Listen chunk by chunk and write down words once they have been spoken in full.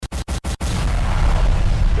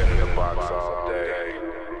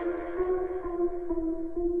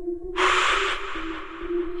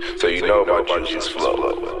you know about Juice's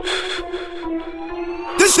flow.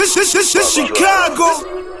 This is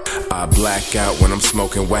Chicago. I black out when I'm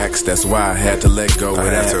smoking wax, that's why I had to let go of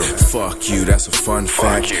that. Fuck you, that's a fun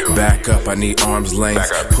fact. Back up, I need arm's length.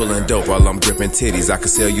 Pulling dope while I'm gripping titties. I can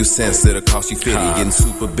sell you cents, it'll cost you 50. Getting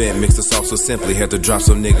super bent, mix the sauce so simply. Had to drop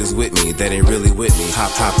some niggas with me that ain't really with me.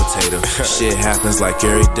 Hot potato, shit happens like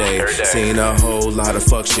every day. Seen a whole lot of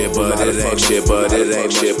fuck shit, but it ain't shit, but it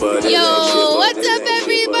ain't shit, but it ain't shit. Yo, what's up,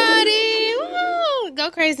 everybody? Woo!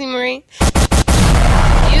 Go crazy, Marie.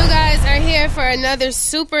 You guys are here for another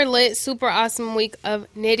super lit, super awesome week of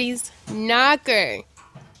Nitty's Knocker.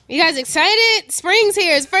 You guys excited? Spring's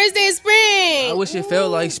here. It's first day of spring. I wish it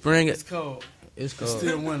felt like spring. It's cold. It's cold. It's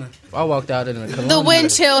still winter. I walked out in a cologne. The wind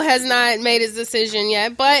chill has not made his decision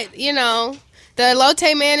yet, but, you know, the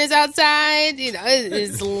Lotte man is outside. You know, it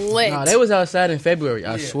is lit. Nah, they was outside in February.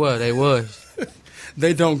 I swear they was.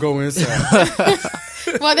 They don't go inside.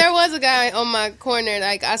 Well, there was a guy on my corner.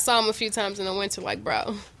 Like, I saw him a few times in the winter. Like,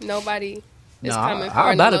 bro, nobody is coming for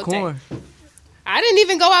I bought a Lotte. corn. I didn't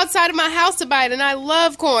even go outside of my house to buy it, and I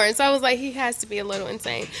love corn. So I was like, he has to be a little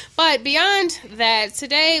insane. But beyond that,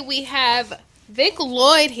 today we have Vic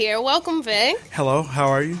Lloyd here. Welcome, Vic. Hello, how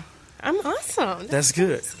are you? I'm awesome. That's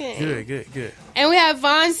good. Good. Good. And we have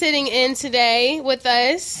Vaughn sitting in today with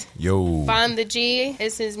us. Yo. Vaughn the G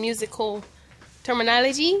is his musical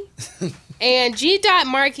terminology. And G.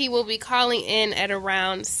 Markey will be calling in at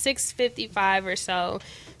around 6:55 or so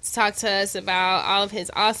to talk to us about all of his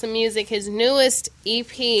awesome music, his newest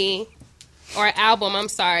EP, or album, I'm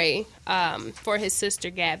sorry, for his sister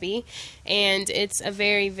Gabby. And it's a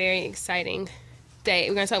very, very exciting day.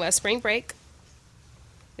 We're going to talk about spring break.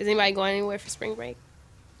 Is anybody going anywhere for spring break?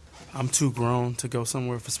 I'm too grown to go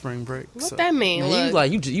somewhere for spring break. What that mean?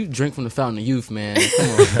 Man, you drink from the fountain of youth, man. Come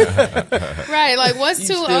on. Right, like what's You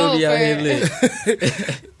too still old be out for? here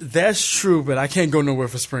lit. That's true, but I can't go nowhere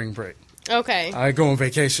for spring break. Okay. I go on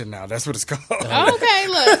vacation now. That's what it's called. Okay,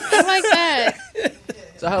 look, I like that.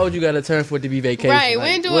 So how old you got to turn for it to be vacation? Right, Like,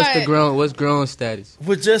 when do what's grown status?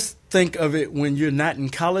 Well, just think of it when you're not in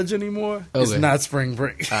college anymore. It's Okay. not spring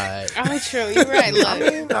break. All right. Oh, true. You're right.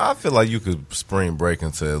 Look. No, I feel like you could spring break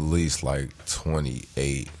into at least like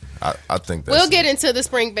 28. I think that's We'll get into the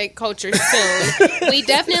spring break culture soon. We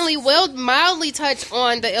definitely will mildly touch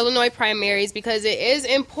on the Illinois primaries because it is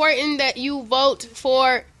important that you vote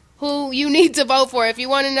for who you need to vote for. If you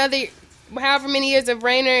want another however many years of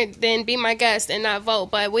Rainer, then be my guest and not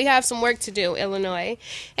vote. But we have some work to do, Illinois.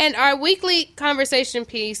 And our weekly conversation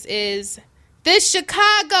piece is this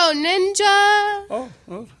Chicago Ninja. Oh,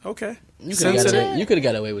 okay. You could have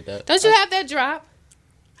got away with that. Don't you have that drop?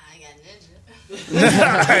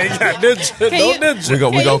 I ain't got ninja. Can No you- ninja. we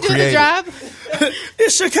Can you gonna do create the drop?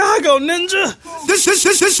 It's Chicago, ninja. This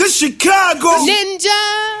is Chicago.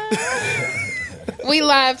 Ninja! We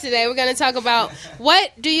live today. We're going to talk about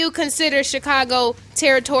what do you consider Chicago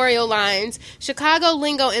territorial lines, Chicago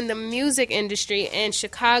lingo in the music industry, and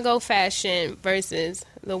Chicago fashion versus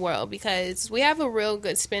the world, because we have a real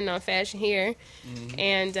good spin on fashion here,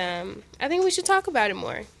 and I think we should talk about it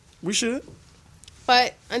more. We should.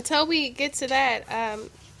 But until we get to that,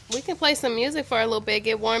 we can play some music for a little bit,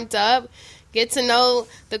 get warmed up, get to know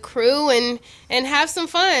the crew, and have some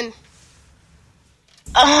fun.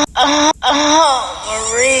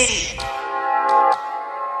 Marie.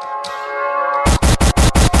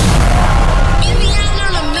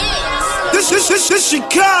 This is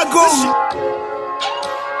Chicago.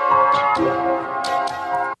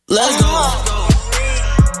 Let's go.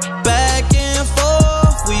 Back and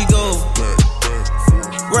forth we go.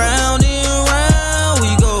 Round and round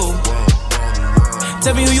we go.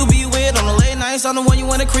 Tell me who you be with on the late nights. I'm the one you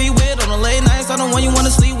wanna creep with on the late nights. I'm the one you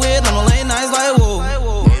wanna sleep with on the late nights. Like whoa.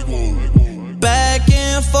 Back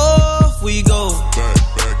and forth we go.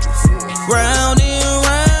 Round and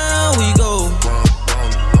round we go.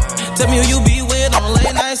 Tell me who you be with on the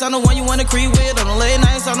late nights. I'm the one you wanna creep with on the late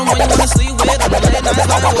nights. I'm the one you wanna sleep with on the late nights.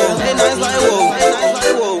 Like whoa. Late nights like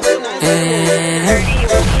whoa. Late nights like whoa.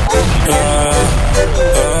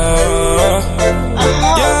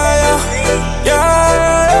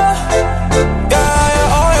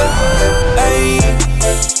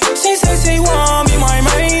 She said she want me my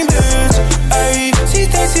main bitch. Ay, she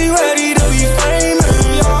thinks she ready to be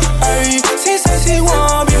famous. Ay, she said she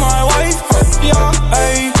want me my wife.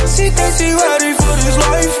 Ay, she thinks she ready for this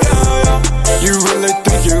life. You really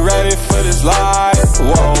think you're ready for this life?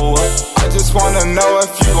 Whoa, I just wanna know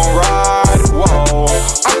if you gon' ride. Whoa,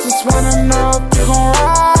 I just wanna know if you gon'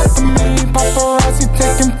 ride for me. Paparazzi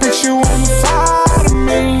taking picture on the side of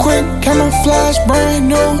me. Quick camouflage, brand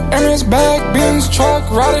new Hermes bag, Benz truck.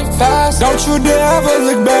 ride it fast. Don't you dare ever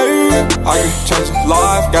look back. I can change your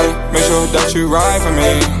life, gotta make sure that you ride for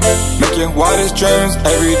me. Make your wildest dreams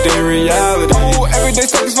everyday reality. Oh, everyday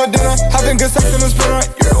seconds for dinner, having good sex in the sprinter.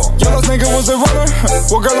 Yellow nigga was a runner,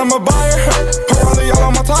 well girl I'm a buyer. Pirelli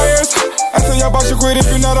all on my tires. Until your boss you quit if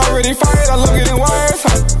you're not already fired. I love getting wires,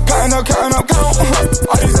 counting up, count.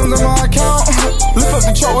 All these M's in my account. Lift up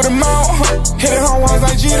the chart with a mount. Hit it home ones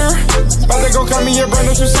like Jeter. About to go cut me a brand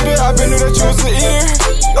new shooter. I been knew that you was the eater.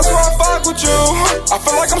 That's why I fuck with you. I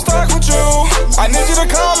feel like I'm stuck with you. I need you to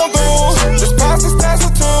come on through. Just pass the stats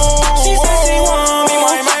or two. She said she want me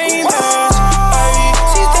my main bitch.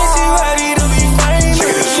 She thinks she ready to be famous.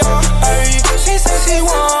 She said she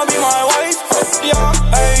want me my wife.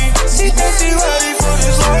 She thinks she ready for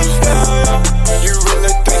this life. You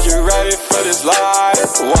really think you're ready for this life?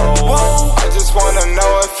 Whoa. I just wanna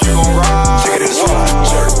know if you gon' ride. Check it this one,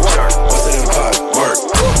 jerk, bust it in pot, work.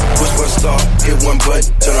 Push one start, hit one button,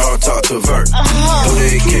 turn the hard talk to a vert. Throw the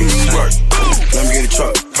AK, squirt. Let me get a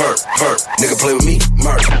truck, perk. Nigga play with me,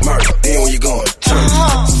 murk. Then when you going, church.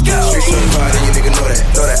 Street certified and you nigga know that.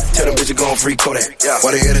 Tell them bitches gon' free Kodak.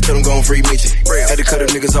 Why they had to tell them gon' free Meechie? Had to cut them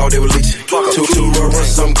niggas all day with leeching. Two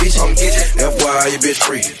runs, I'm getting. FYI, your bitch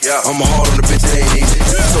free. I'm hard on the bitch, it ain't easy.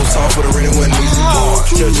 So soft for the rent, it wasn't easy.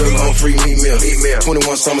 Judge gon' free me meal.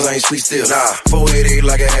 21 summers, I ain't sleep still. 488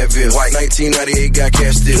 like a Advil. 1998 got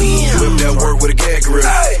cash still. Whip that work with a gag grill.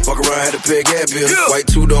 Fuck around, had to pay a gas bill. White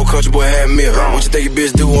two-door country boy had meal. What you think your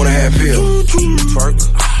bitch do on a half pill? Twerk.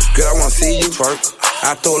 Girl, I wanna see you twerk.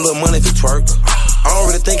 I throw a little money if you twerk. I don't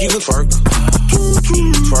really think you can twerk.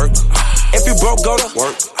 Twerk. If you broke, go to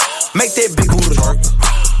work. Make that big booty twerk.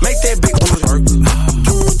 Make that big booty twerk. Can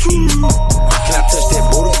I touch that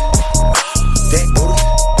booty? That booty?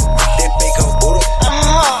 That big old booty?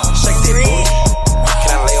 Shake that booty.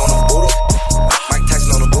 Can I lay on the booty? Mike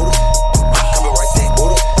Tyson on the booty. Come and right that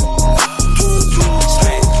booty.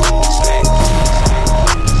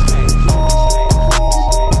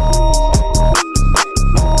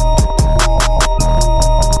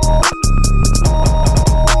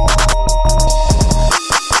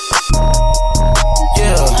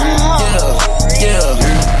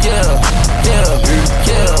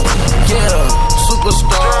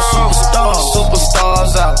 Smash.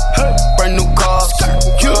 Superstars out. Brand new cars.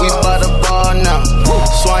 We by the bar now.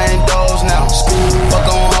 Swaying doors now. Fuck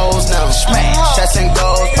on hoes now. Shots and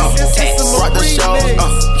goals. Rock the shows.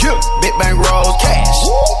 Big bang rolls. Cash.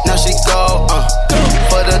 Now she go.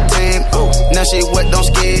 For the team. Now she wet, don't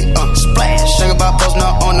skid. Splash. Think about posting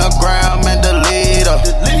up on the ground, man, delete her.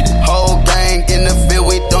 Whole gang in the field,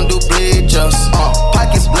 we don't do bleachers.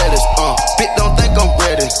 Pockets lettuce. Bitch don't think I'm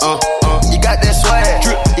ready. You got that swag.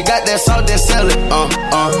 You got that salt, then sell it.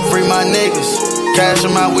 Free my niggas. Cash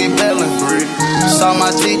them out, we bellin'. Saw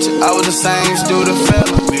my teacher, I was the same student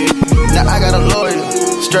fella. Now I got a lawyer.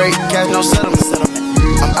 Straight cash, no settlement.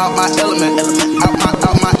 I'm out my element. Out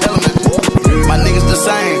my element. My niggas the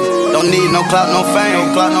same. Don't need no clout, no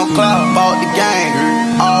fame. No clout. Bought the game.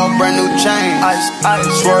 All brand new chain. Ice.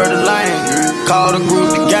 Swerve the lane. Call the group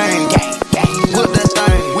the gang. Whip that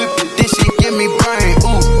thing. This shit give me brain.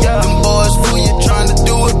 Them boys fool you tryna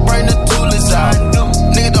do it. Bring the toolies out.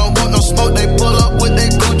 Nigga don't want no smoke. They pull up with their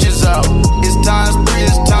Gucci's out. It's times 3.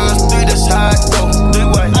 That's how it go.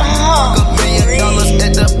 $1 million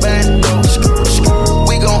at the bank.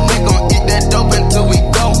 We gon' eat that dope until we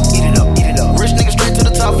go. Eat it up. Rich nigga straight to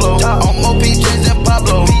the top floor. On more PJs than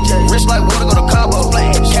Pablo. Rich like water, go to Cabo.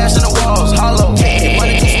 Cash in the walls, hollow.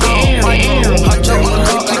 Money to stone. Hot choke on the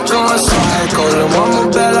coast. Psycho, the mama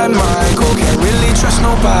bad like Michael. Can't really trust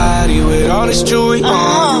nobody with all this jewelry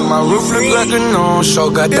on. My roof look like a no-show.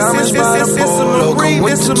 Got diamonds by the polo. Come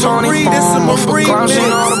with the Tony Former for clowns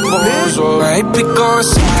and all the balls. Right, pick on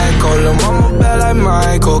psycho. The mama bad like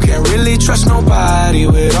Michael. Can't really trust nobody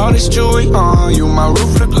with all this jewelry on. You, my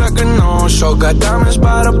roof look like a no-show. Got diamonds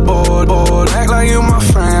by the board. Act like you my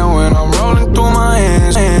friend when I'm rolling through my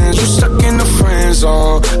hands. You stuck in the friend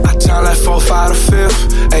zone. I tell like 4, 5 to 5th.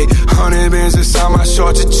 Ayy, 100 bands inside my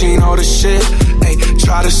short Chino the shit. Ayy,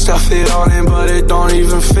 try to stuff it all in, but it don't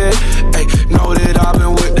even fit. Ayy, know that I've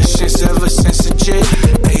been with the shits ever since the jit.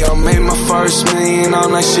 Ayy, I made my first million,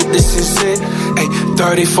 I'm like, shit, this is it. Ayy,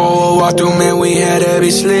 34 walk through, man, we had that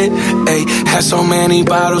bitch lit. Ayy, had so many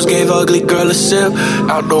bottles, gave ugly girl a sip.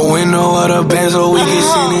 Out the window of the Benz, so we get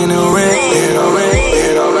seen in the rain.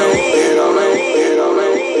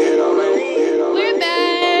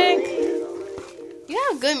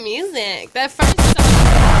 Good music. That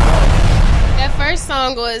first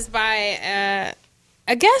song was by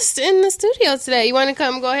a guest in the studio today. You want to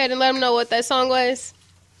come go ahead and let them know what that song was?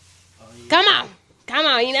 Come on. Come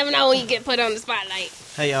on, you never know when you get put on the spotlight.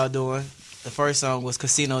 How y'all doing? The first song was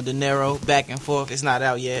Casino de Niro, Back and Forth. It's not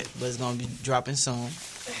out yet, but it's going to be dropping soon.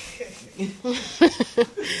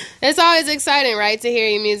 It's always exciting, right, to hear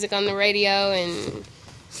your music on the radio and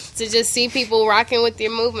to just see people rocking with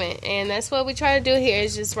your movement. And that's what we try to do here,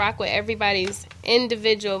 is just rock with everybody's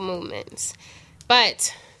individual movements.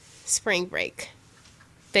 But spring break,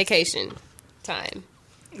 vacation time.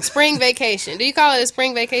 Spring vacation. Do you call it a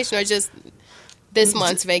spring vacation or just this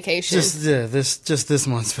month's vacation? Just this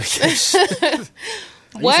month's vacation.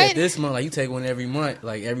 What? You said this month, like you take one every month,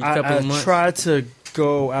 like every couple of months. I try to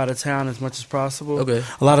go out of town as much as possible. Okay.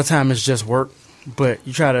 A lot of time it's just work, but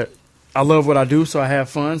you try to. I love what I do, so I have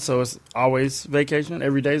fun. So it's always vacation.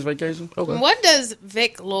 Every day's vacation. Okay. What does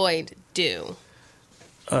Vic Lloyd do?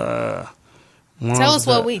 Tell us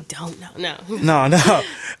what we don't know. No.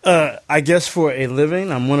 I guess for a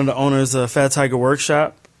living, I'm one of the owners of Fat Tiger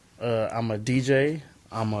Workshop. I'm a DJ.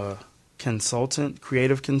 I'm a consultant,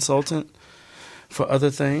 creative consultant for other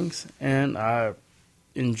things, and I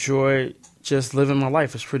enjoy just living my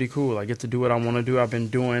life. It's pretty cool. I get to do what I want to do. I've been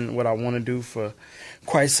doing what I want to do for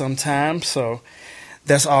quite some time, so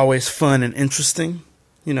that's always fun and interesting.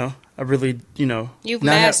 You know, I really, You've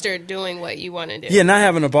mastered doing what you want to do. Yeah, not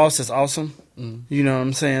having a boss is awesome. You know what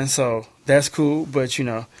I'm saying? So that's cool, but,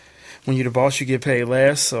 when you're the boss, you get paid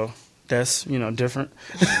less, so that's, different.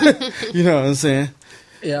 You know what I'm saying?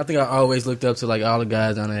 Yeah, I think I always looked up to, like, all the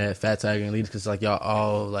guys down there at Fat Tiger and Leaders because, like, y'all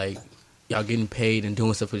all, like, y'all getting paid and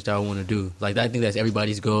doing stuff that y'all want to do. Like, I think that's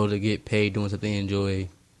everybody's goal, to get paid doing something they enjoy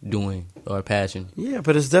doing or a passion. Yeah,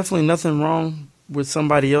 but it's definitely nothing wrong with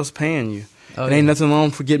somebody else paying you. Ain't nothing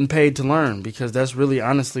wrong for getting paid to learn, because that's really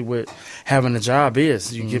honestly what having a job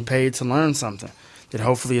is. You get paid to learn something that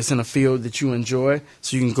hopefully it's in a field that you enjoy,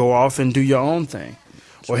 so you can go off and do your own thing.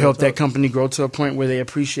 Or help that company grow to a point where they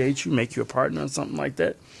appreciate you, make you a partner or something like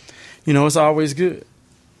that. It's always good.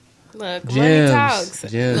 Look, money talks.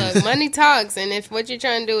 Look, money talks. And if what you're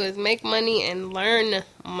trying to do is make money and learn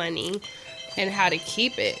money and how to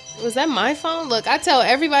keep it. Was that my phone? Look, I tell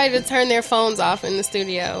everybody to turn their phones off in the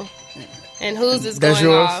studio. And whose is going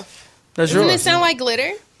off? That's Doesn't yours. it sound like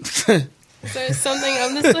glitter? Is there something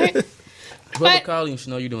of this sort? Whoever calling you should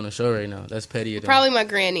know you're doing a show right now. That's petty. Probably my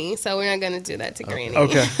granny, so we're not going to do that to Granny.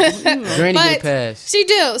 Okay. Granny get a pass. She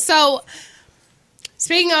do. So,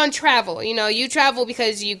 speaking on travel, you travel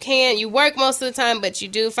because you can. You work most of the time, but you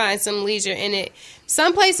do find some leisure in it.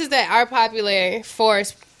 Some places that are popular for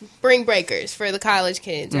spring breakers for the college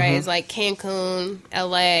kids, right? It's like Cancun,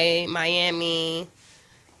 LA, Miami,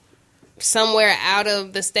 somewhere out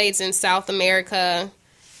of the States in South America.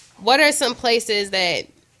 What are some places that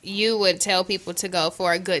you would tell people to go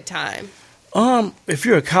for a good time? If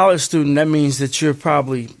you're a college student, that means that you're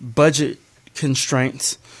probably budget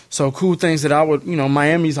constraints. So cool things that I would,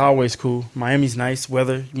 Miami's always cool. Miami's nice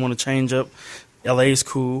weather. You want to change up. LA's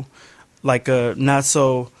cool. Like a not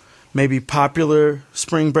so maybe popular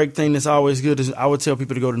spring break thing that's always good is I would tell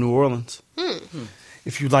people to go to New Orleans.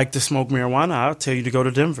 If you like to smoke marijuana, I'll tell you to go to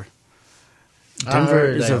Denver. Denver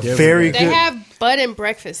is a very good. They have bud and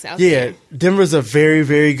breakfast out there. Yeah, Denver's a very,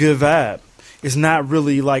 very good vibe. It's not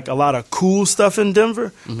really like a lot of cool stuff in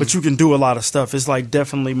Denver, but you can do a lot of stuff. It's like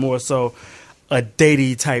definitely more so a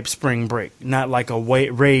datey type spring break, not like a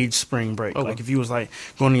rage spring break. Okay. Like if you was like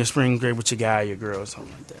going to your spring break with your guy or your girl or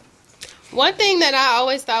something like that. One thing that I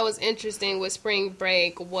always thought was interesting with spring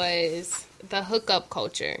break was the hookup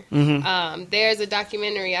culture. There's a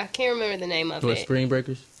documentary. I can't remember the name of it. Spring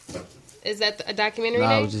Breakers? Is that a documentary?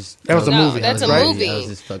 No, that was a movie. That's a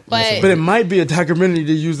movie. But it might be a documentary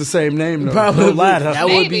to use the same name. Though. Probably. That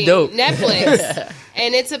would be dope. Netflix.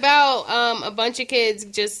 And it's about a bunch of kids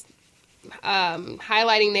just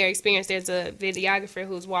highlighting their experience. There's a videographer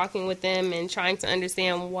who's walking with them and trying to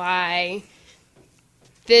understand why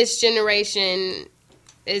this generation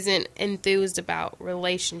isn't enthused about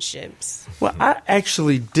relationships. Well, I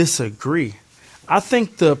actually disagree. I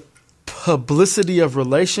think the publicity of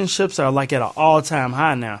relationships are like at an all-time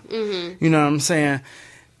high now. You know what I'm saying?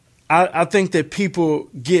 I think that people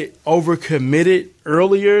get overcommitted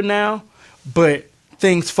earlier now, but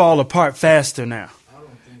things fall apart faster now.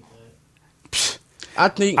 I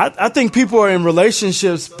don't think that. I think people are in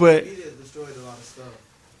relationships, but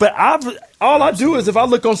all I do is if I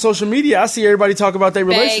look on social media, I see everybody talk about their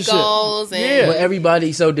relationship. But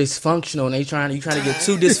everybody's so dysfunctional, and you trying to get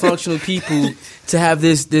two dysfunctional people to have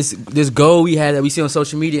this goal we had that we see on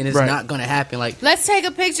social media, and it's not going to happen. Like, let's take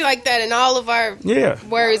a picture like that, and all of our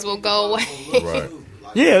worries will go away. Right.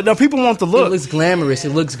 Yeah, no, people want the look. It looks glamorous. It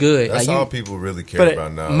looks good. That's like all people really care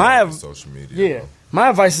about now. On social media. Yeah, My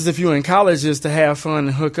advice is if you're in college is to have fun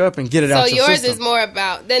and hook up and get it out So your yours system. is more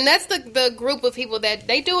about, then that's the group of people that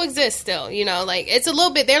they do exist still, you know, like it's a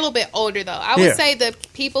little bit, they're a little bit older though. I would Yeah. say the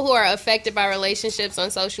people who are affected by relationships on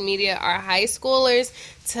social media are high schoolers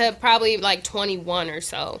to probably like 21 or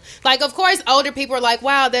so. Like, of course, older people are like,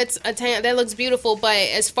 wow, that looks beautiful. But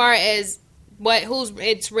as far as who's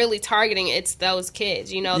it's really targeting, it's those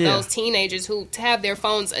kids, you know, Yeah. those teenagers who have their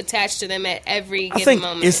phones attached to them at every I given think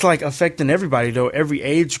moment. it's like affecting everybody though, every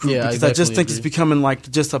age group, Yeah, I because I just definitely think it's agree. becoming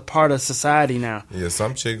like just a part of society now. Yeah,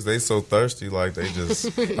 some chicks they so thirsty, like they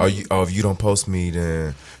just if you don't post me,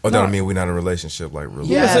 then that don't mean we're not in a relationship. Like really,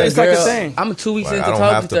 Yeah, it's like a thing. I'm 2 weeks Like, into I don't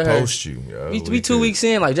talking have to to her. post you. Yo. We 2 weeks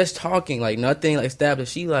in, like just talking, like nothing like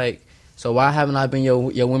established. She like, so why haven't I been your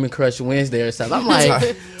women crush Wednesday or something? I'm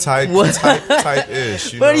like, type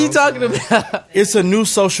ish. what are you talking about? It's a new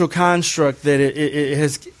social construct that it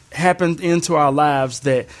has happened into our lives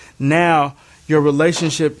that now your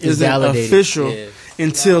relationship It's isn't validated. official Yeah.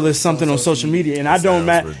 until there's something on social media. And I don't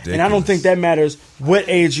and I don't think that matters what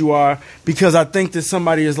age you are, because I think that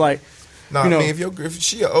somebody is like, No, you know, I mean if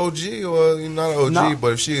she an OG or you're not an OG, No.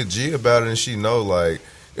 but if she a G about it and she know like.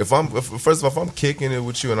 First of all, if I'm kicking it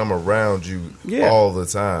with you and I'm around you all the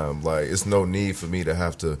time, like it's no need for me to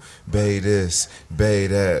have to bay this, bay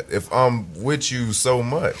that. If I'm with you so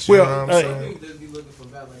much, you know what I'm saying?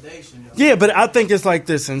 yeah, but I think it's like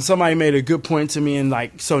this, and somebody made a good point to me, and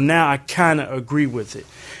like, so now I kind of agree with it.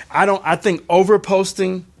 I think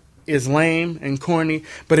overposting is lame and corny,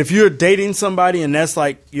 but if you're dating somebody and that's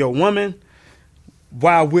like your woman,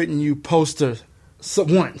 why wouldn't you post her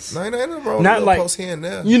once? No, ain't nothing wrong Not with like, post here and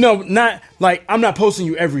there. you know, not like I'm not posting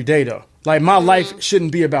you every day though. Like my life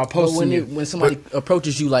shouldn't be about But posting you. when somebody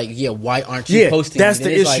approaches you, like, yeah, why aren't you Yeah, posting? that's Then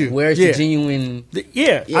the it's issue. Like, where's Yeah. the genuine?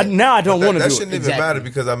 Now I don't want to That do shouldn't it. even matter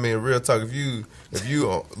because I mean, real talk. If you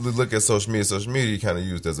look at social media you kind of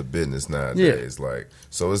used as a business nowadays. Like,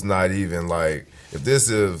 so it's not even like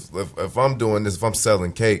if I'm doing this, if I'm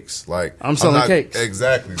selling cakes, like I'm selling not, cakes.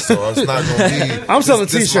 Exactly. So it's not gonna be. I'm selling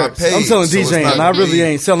this my t-shirts. I'm page, selling so it's DJing. not I really me.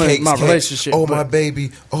 ain't selling Cakes, my cakes. relationship. Oh but- my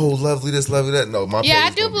baby. Oh lovely this, lovely that. No, my Yeah, I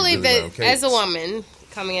page do gonna be believe really that around cakes. as a woman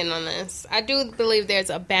coming in on this, I do believe there's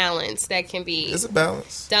a balance that can be It's a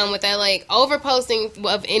balance. done with that. Like, overposting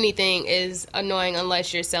of anything is annoying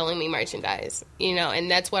unless you're selling me merchandise, you know,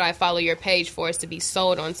 and that's what I follow your page for, is to be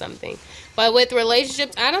sold on something. But with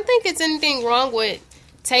relationships, I don't think it's anything wrong with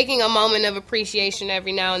taking a moment of appreciation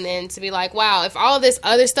every now and then to be like, wow, if all this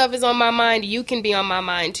other stuff is on my mind, you can be on my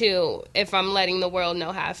mind too, if I'm letting the world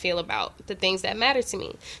know how I feel about the things that matter to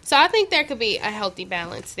me. So I think there could be a healthy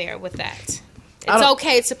balance there with that. It's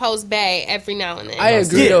okay to post bae every now and then. I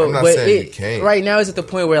agree though, I'm not but saying you can't. right now it's at the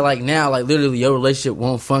point where like now, like literally your relationship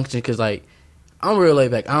won't function because like I'm real laid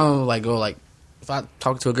back. I don't like go like if I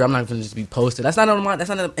talk to a girl, I'm not gonna just be posted. That's not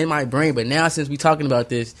in my brain. But now since we talking about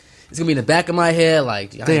this, it's gonna be in the back of my head.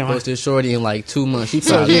 Like I ain't posted shorty in like 2 months. She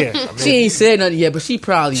probably she ain't said nothing yet, but she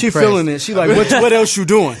probably pressed. feeling it. She like, what else you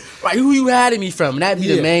doing? Right, who you hiding me from? And that'd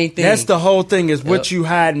be the main thing. That's the whole thing is what you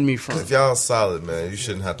hiding me from. If y'all solid, man, you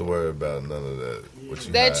shouldn't have to worry about none of that. What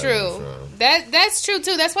you That's hiding true. from. That's true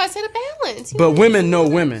too. That's why I said a balance. But women know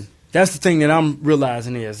women. That's the thing that I'm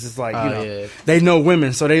realizing is it's like, you know, yeah. they know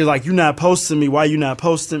women. So they like, you not posting me. Why you not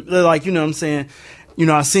posting? They're like, you know what I'm saying? You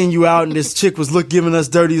know, I seen you out and this chick was giving us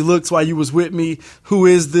dirty looks while you was with me. Who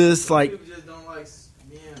is this? Like,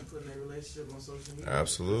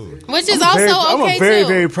 Absolutely. Which is I'm also I'm okay a very, too.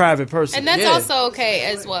 very private person. And that's also okay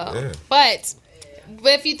as well. Yeah. But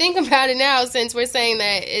if you think about it now, since we're saying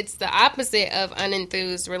that it's the opposite of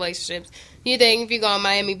unenthused relationships, you think if you go on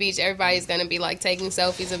Miami Beach, everybody's going to be like taking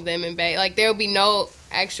selfies of them in Bay. Like there will be no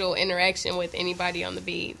actual interaction with anybody on the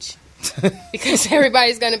beach. Because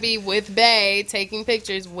everybody's going to be with Bay, taking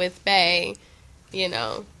pictures with Bay, you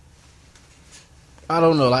know. I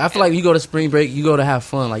don't know. Like I feel like you go to spring break, you go to have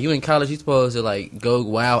fun. Like you in college, you supposed to like go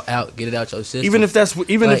wild out, get it out your system. Even if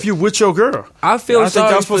if you with your girl, I feel I think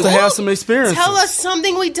sorry I'm supposed for- to have some experiences. Tell us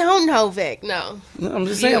something we don't know, Vic. No. I'm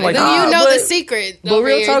just saying, like, you know but- the secret. but over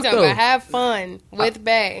real here. talk, You're talking though. about have fun with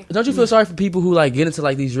Bay. Don't you feel sorry for people who like get into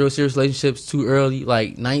like these real serious relationships too early,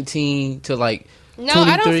 like 19 to like? No,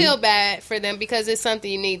 I don't 23? feel bad for them because it's something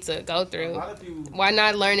you need to go through. Why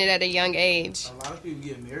not learn it at a young age? A lot of people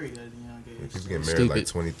get married at a young age. People get married like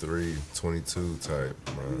 23, 22 type.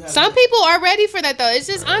 Man. Some people are ready for that though. It's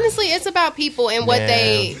just honestly, it's about people and what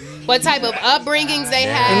they what type of upbringings they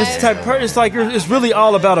have. And it's it's like it's really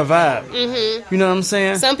all about a vibe. You know what I'm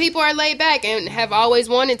saying? Some people are laid back and have always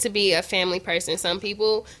wanted to be a family person. Some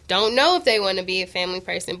people don't know if they want to be a family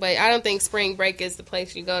person, but I don't think spring break is the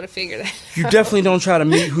place you go to figure that out. You definitely don't try to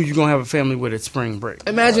meet who you're gonna have a family with at spring break.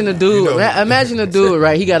 Imagine a dude. Imagine a dude,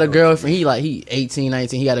 right? He got a girlfriend. He 18,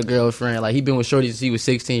 19. He got a girlfriend. Like he been with shorty since he was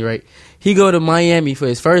 16, right? He go to Miami for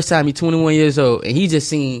his first time. He 21 years old, and he just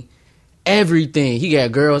seen everything. He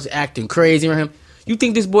got girls acting crazy around him. You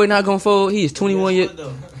think this boy not gonna fold? He is 21 years.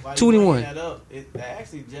 21. That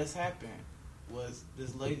actually just happened. Was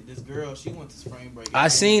this girl? She went to spring break. I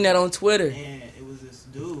seen that on Twitter. And it was this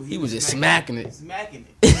dude. He was just smacking it.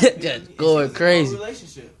 Just going crazy.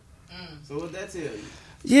 Relationship. So what that tell you?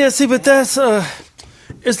 Yeah, see, but that's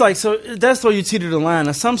it's like so. That's where you teeter the line.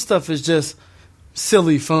 Now, some stuff is just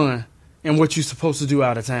silly fun and what you're supposed to do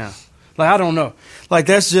out of town. Like I don't know. Like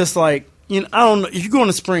that's just like I don't know. If you go on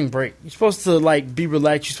a spring break, you're supposed to like be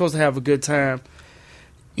relaxed. You're supposed to have a good time.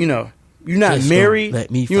 You're not Just married.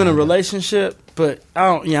 let me You're in a find out. relationship, but I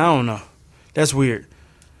don't know. That's weird.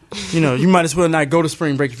 You might as well not go to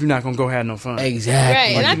spring break if you're not gonna go have no fun. Exactly.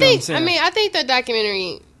 Right, Like, and I think the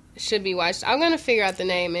documentary should be watched. I'm gonna figure out the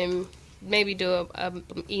name and maybe do a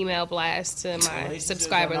email blast to my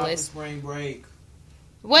subscriber list. Spring break.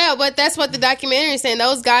 Well, but that's what the documentary is saying.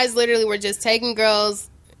 Those guys literally were just taking girls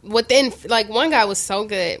within, like, one guy was so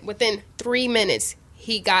good. Within 3 minutes,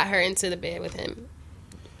 he got her into the bed with him.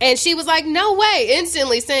 And she was like, no way,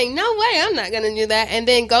 instantly saying, no way, I'm not going to do that. And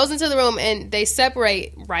then goes into the room and they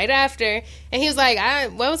separate right after. And he was like,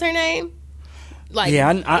 what was her name? Like,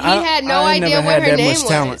 Yeah, he had no I idea never what had her that name much was.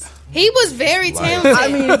 talent. He was very talented. I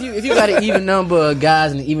mean, if you got an even number of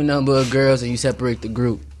guys and an even number of girls and you separate the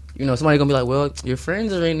group, somebody gonna be like, well, your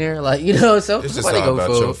friends are in there, like, so It's just somebody all go about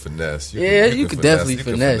for your it. finesse. You could definitely you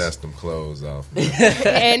finesse. can finesse them clothes off.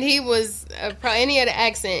 And he was, and he had an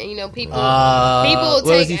accent. People Where take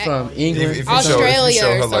was he from? England? If you Australia show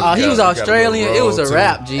her, or like, something. He was you got a little Australian. It was a roll,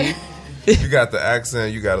 rap, too. G. You got the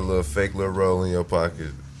accent. You got a little fake little roll in your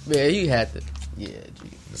pocket. Yeah, you had to. Yeah, G.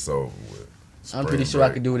 It's over with. I'm pretty sure I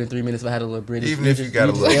could do it in 3 minutes if I had a little British. Even if you got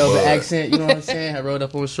a little Elvis bud. accent, you know what I'm saying? I rode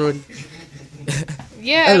up on shorty.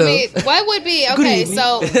 Yeah, Hello. I mean, what would be okay?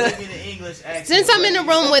 So, since I'm in the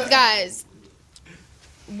room with guys,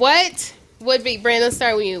 what would be Brandon? Let's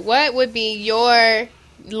start with you. What would be your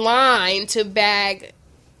line to bag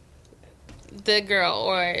the girl,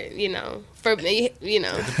 or for me,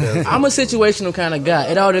 I'm a situational kind of guy.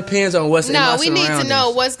 It all depends on what's in my No, we need to surroundings. know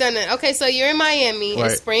what's gonna. Okay, so you're in Miami.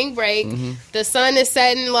 Right. It's spring break. Mhm. The sun is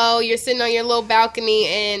setting low. You're sitting on your little balcony,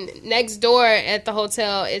 and next door at the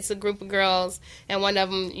hotel, it's a group of girls, and one of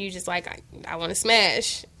them you just like, I want to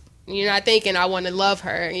smash. You're not thinking I want to love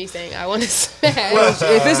her. You're saying I want to smash. Well,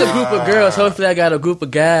 if it's a group of girls, hopefully I got a group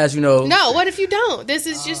of guys, No, what if you don't? This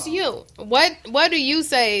is just you. What do you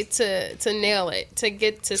say to nail it,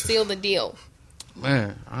 to seal the deal?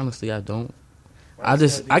 Man, honestly, I don't. I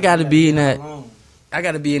gotta be in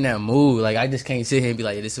that mood. Like, I just can't sit here and be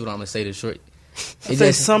like, this is what I'm gonna say to short. I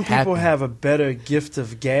think some people have a better gift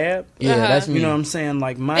of gab. Yeah, that's me. You know what I'm saying?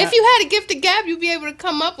 Like If you had a gift of gab, you'd be able to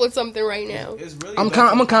come up with something right now.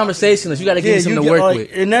 I'm a conversationalist. You gotta give me something to work with.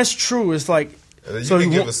 And that's true. It's like You can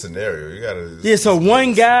give a scenario. You gotta. Yeah, so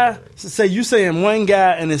one guy, say you saying one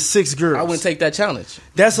guy and it's 6 girls. I wouldn't take that challenge.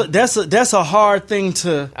 That's a hard thing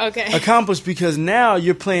to Okay. accomplish, because now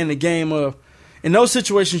you're playing the game of, in those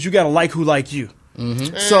situations, you gotta like who like you.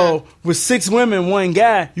 Mm-hmm. So with 6 women, one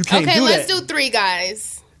guy, you can't Okay, do let's that. do 3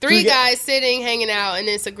 guys. Three Three guys sitting, hanging out, and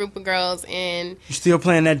it's a group of girls. And You're still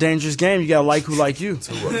playing that dangerous game. You gotta like who like you.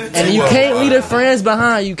 And you can't leave the friends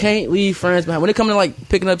behind. You can't leave friends behind. When it comes to like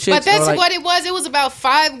picking up chicks. but that's or, like, what it was. It was about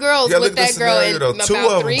 5 girls Yeah, with look at that the girl scenario, and though. Two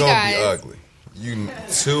about of 3 them gonna guys. be ugly.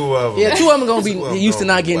 Two of them. Yeah, 2 of them gonna be Two of 'em used to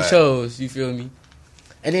gonna not be getting whack. chose. You feel me?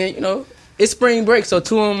 And then it's spring break, so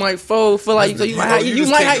 2 of them might fold. Feel like so you might have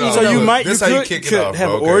just kick it off. so you Look, might- This you how you could- kick it could off. have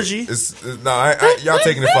bro, an okay? orgy? Y'all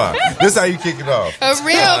taking it far. This how you kick it off. A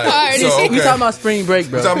real party. So, okay. We talking about spring break,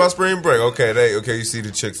 bro. We talking about spring break. Okay, you see the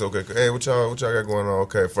chicks. Okay, hey, what y'all got going on?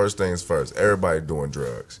 Okay, first things first. Everybody doing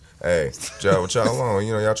drugs. Hey, what y'all on?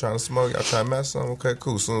 Y'all trying to smoke? Y'all trying to mess something? Okay,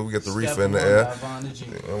 cool. Soon as we get the reefer in the air,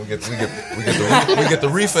 we get the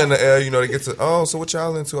reefer in the air. They get to. Oh, so what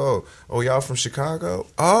y'all into? Oh, y'all from Chicago?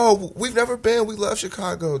 Oh, we've never never been. We love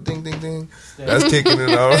Chicago. Ding, ding, ding. That's kicking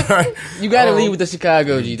it off, right? You gotta lead with the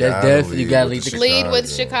Chicago, G. That's definitely you gotta lead with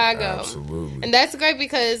Chicago. Absolutely. And that's great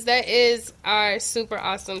because that is our super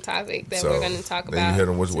awesome topic that we're going to talk about. Then you hit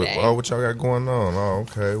them with today. what y'all got going on? Oh,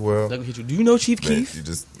 okay. Well, do you know Chief Keef? You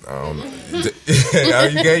just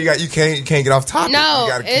you can't get off topic. No,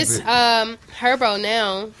 you it's Herbo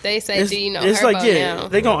now. They say, do you know it's Herbo like, yeah, now?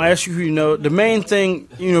 they're going to ask you who you know. The main thing,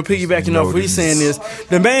 piggybacking off what he's saying is,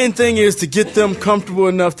 the main thing is to get them comfortable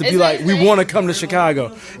enough to be like, we want to come to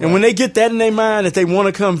Chicago. And when they get that in their mind, that they want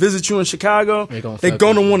to come visit you in Chicago, they're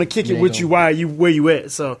going to want to kick it with you while where you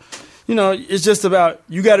at. So, it's just about,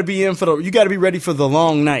 you got to be ready for the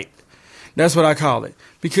long night. That's what I call it.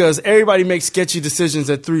 Because everybody makes sketchy decisions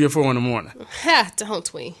at 3 or 4 in the morning. Ha,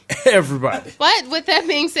 don't we? Everybody. But with that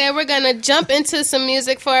being said, we're going to jump into some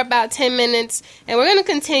music for about 10 minutes. And we're going to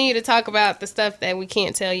continue to talk about the stuff that we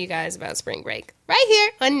can't tell you guys about spring break. Right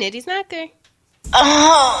here on Nitty's Knocker.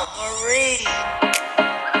 Oh, Marie.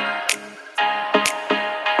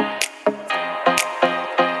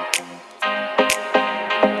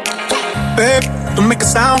 Babe, don't make a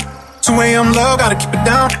sound. 2 a.m. love, gotta keep it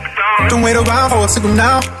down. Don't wait around for a signal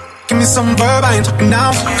now. Give me some verb, I ain't talking now.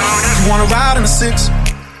 You wanna ride in the 6,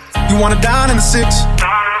 you wanna dine in the 6.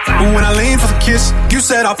 But when I lean for the kiss, you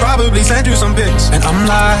said I'll probably send you some pics. And I'm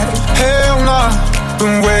like, hell nah,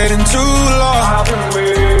 been waiting too long.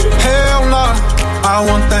 Hell nah, I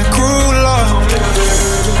want that cruel love.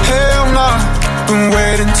 Hell nah, been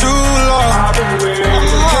waiting too long.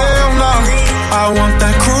 Hell nah, I want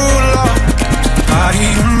that cruel love. Body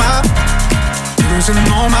in my, losing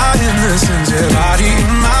all my innocence. Yeah, body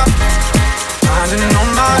in my, finding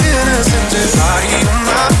all my innocence. Yeah, body in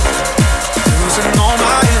my, losing all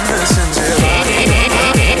my innocence. Yeah, body in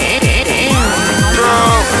my,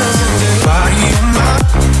 body in my,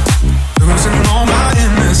 losing all my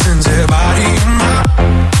innocence. Yeah, body in my,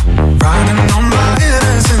 finding all my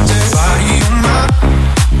innocence. Yeah, body in my,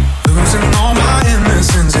 losing all my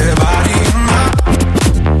innocence. Yeah, body in my,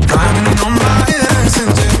 finding all my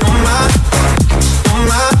innocence. Yeah,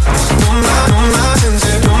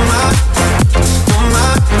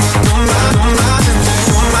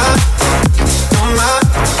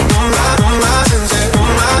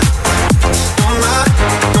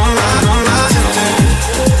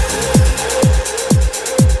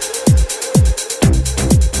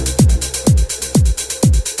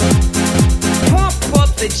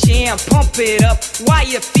 pump it up while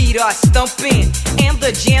your feet are stumping and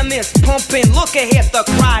the jam is pumping. Look ahead, the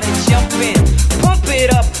crowd is jumping. Pump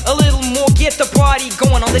it up a little more, get the party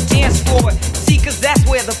going on the dance floor. See, cause that's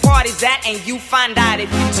where the party's at, and you find out if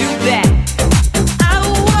you do that. I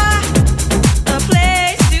want a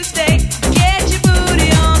place to stay. Get your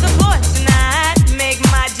booty on the floor tonight, make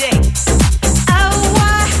my day. I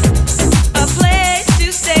want a place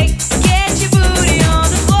to stay. Get your booty on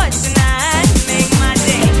the floor tonight, make my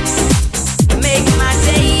day. Make my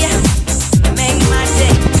day, make my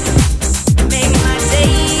day, make my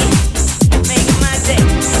day, make my day,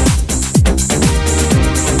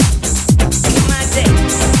 make my day.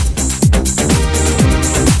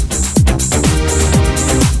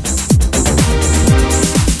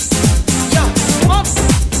 Yo, pump.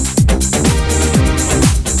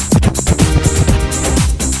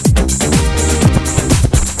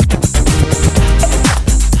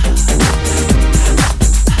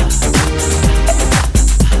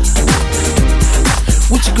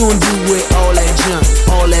 What you gonna do with all that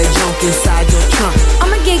junk inside your trunk?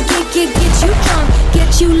 I'ma get you drunk,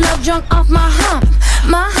 get you love drunk off my hump,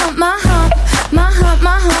 my hump, my hump, my hump,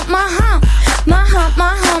 my hump, my hump, my hump,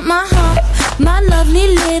 my hump, my hump, my lovely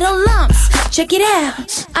little lumps. Check it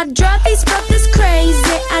out. I drive these brothers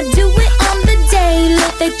crazy. I do it on the daily.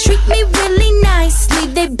 They treat me really nicely.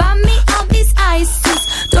 They buy me all these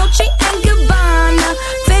ices, Dolce and Gabbana,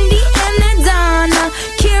 Fendi and Adana.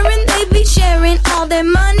 Karen, they be sharing all their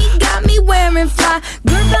money. Got me wearing fly.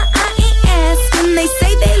 Girl, but I ain't asking. They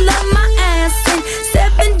say they love my ass and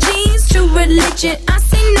 7 jeans, true religion. I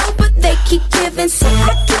say no, but they keep giving, so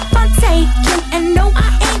I keep on taking. And no, I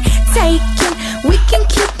ain't taking. We can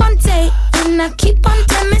keep on dating. I keep on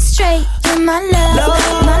demonstrating my love,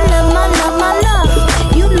 my love, my love, my love.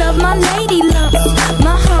 You love my lady love.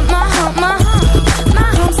 My hump, my hump, my hump. My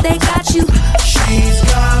humps, they got you. She's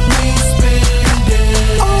got me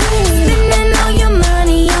spending. Oh, spending all your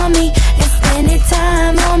money on me and spending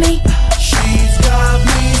time on me. She's got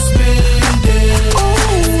me spending. Oh,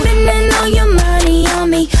 spending all your money on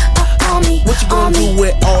me, on me. What you gonna do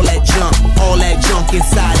with all that junk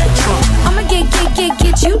inside that trunk? I'ma get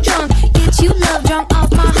you drunk, get you love drunk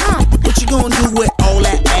off my hump. What you gonna do with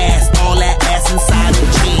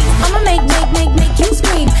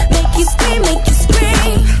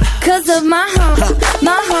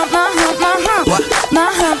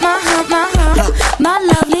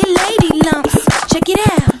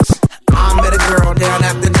down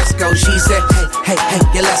after disco. She said, hey,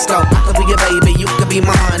 yeah, let's go. I could be your baby, you could be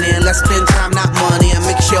mine, and let's spend time, not money. And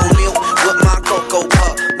mix your milk with my cocoa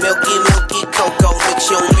pup. Milky, milky cocoa. Mix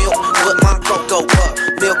your milk with my cocoa pup.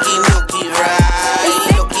 Milky, milky ride.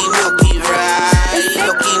 Milky, milky ride.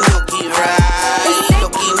 Milky, milky ride.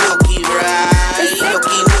 Milky, milky ride.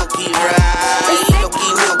 Milky, milky ride. Milky,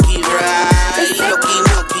 milky ride. Milky,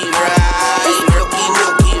 milky ride. Milky,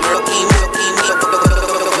 milky, milky, milky,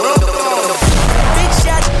 big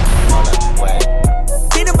shot.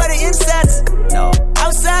 Peanut butter insides. No.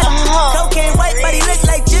 Outside. Cocaine white body look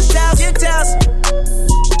like Gentiles.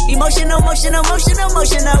 Emotional. Why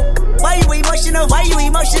you emotional?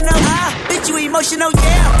 Bitch, you emotional,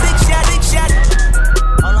 yeah. Big shot.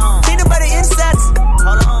 Hold on. Peanut butter insides.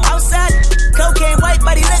 Hold on. Outside. Cocaine white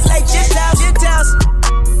body look like Gentiles.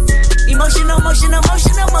 Emotional. Why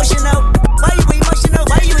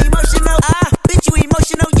you emotional? Bitch, you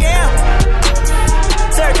emotional, yeah.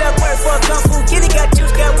 Served up work for kung fu. Kitty got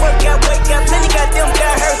juice, got work, got weight, got plenty, got them,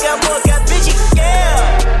 got hurt, got more, got bitchy,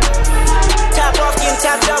 yeah. Top off, getting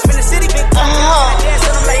topped off in the city, big pop. I dance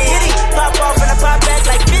on them like Diddy. Pop off and I pop back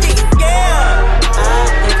like Diddy, yeah. I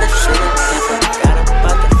hit the shit up and forgot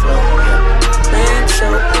about the flow. Man, so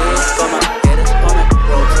big, but my head is on the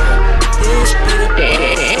ropes. This be the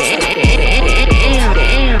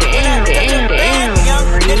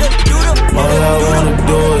all I wanna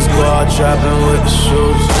do is go out trapping with the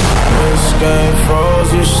shoes. This game froze,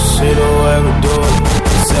 you should see the way we do it.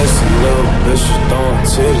 Sexy little bitch, you throwing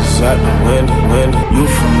titties at the window. You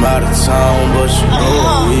from out of town, but you know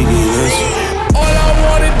what we get into. All I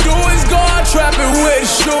wanna do is go out trapping with the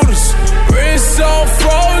shooters. Wrist on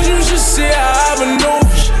froze, you should see how I maneuver.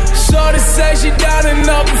 Shorty say she down and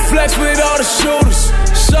up and flex with all the shooters.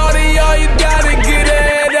 Shorty, all you gotta get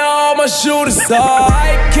ahead of all my shooters. So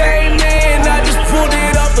I came in, I just pulled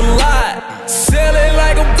it off the lot. Sailing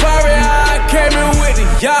like a pirate, I came in with a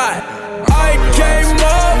yacht. I came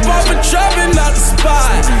up off a trapping out the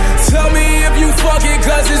spot. Tell me if you fucking,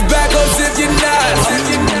 cause it's backups if you're not.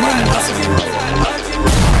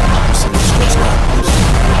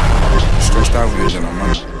 Stressed out with it,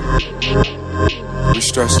 man. We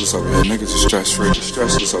stressless over here, niggas are stress free.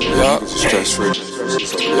 Stressless over here, niggas are stress free.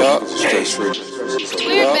 Stress free.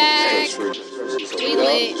 We're back. We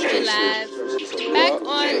lit. We live. Back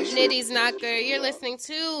on Nitty's Knocker. You're listening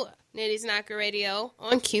to Nitty's Knocker Radio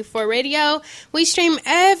on Q4 Radio. We stream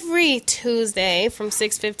every Tuesday from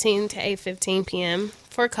 6:15 to 8:15 p.m.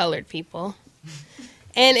 for colored people.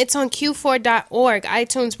 And it's on Q4.org,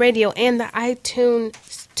 iTunes Radio, and the iTunes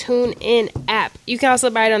TuneIn app. You can also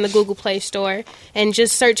buy it on the Google Play Store and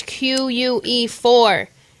just search QUE4,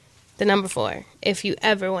 the number 4, if you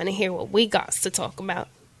ever want to hear what we got to talk about.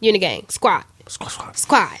 Unigang, squad.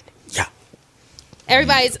 Yeah.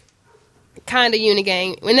 Everybody's kind of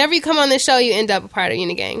Unigang. Whenever you come on this show, you end up a part of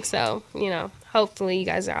Unigang. So, hopefully you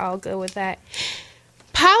guys are all good with that.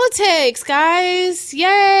 Politics, guys.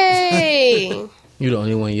 Yay. You're the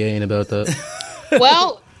only one yaying about that.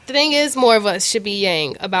 Well, the thing is, more of us should be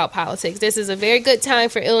yaying about politics. This is a very good time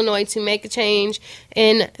for Illinois to make a change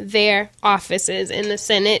in their offices in the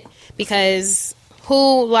Senate, because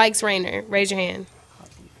who likes Rayner? Raise your hand.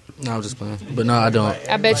 No, I'm just playing. But no, I don't.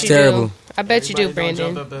 I bet it's you terrible. do. I bet you do,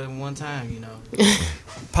 Brandon. Jump up at one time,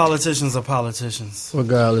 Politicians are politicians.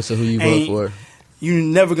 Regardless of who you vote for. You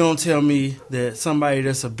never gonna tell me that somebody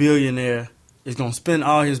that's a billionaire is gonna spend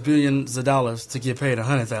all his billions of dollars to get paid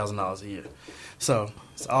 $100,000 a year. So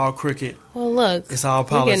it's all cricket. Well, look, it's all we're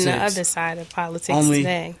politics. getting the other side of politics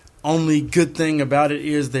today. Only good thing about it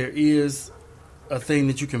is there is a thing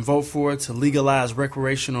that you can vote for to legalize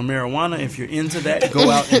recreational marijuana. If you're into that, go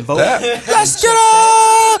out and vote. Let's get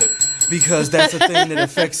up! Because that's a thing that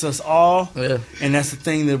affects us all, yeah. And that's the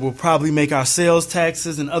thing that will probably make our sales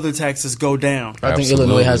taxes and other taxes go down. I think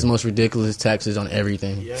Illinois has the most ridiculous taxes on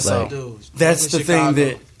everything. Yes, so that's the thing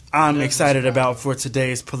that I'm excited about for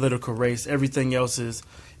today's political race. Everything else is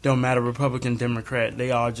don't matter, Republican, Democrat.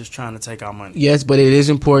 They all just trying to take our money. Yes, but it is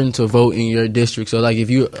important to vote in your district. So, like, if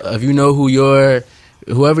you know whoever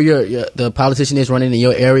the politician is running in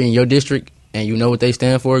your area, in your district, and you know what they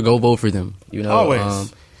stand for, go vote for them.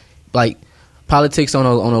 Always. Like, politics on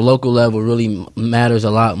a local level really matters a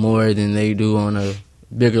lot more than they do on a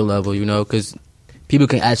bigger level, because people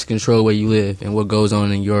can actually control where you live and what goes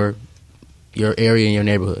on in your area and your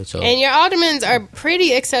neighborhood. So, and your aldermans are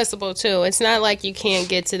pretty accessible too. It's not like you can't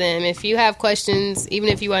get to them. If you have questions, even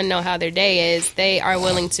if you want to know how their day is, they are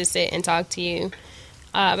willing to sit and talk to you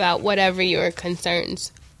about whatever your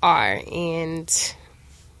concerns are. And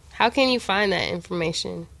how can you find that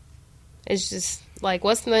information? It's just like,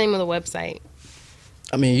 what's the name of the website?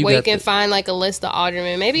 I mean, you where you got can find like a list of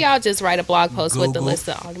aldermen. Maybe I'll just write a blog post with the list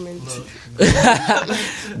of aldermen.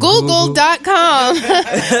 Google.com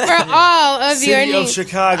for all of your City of needs.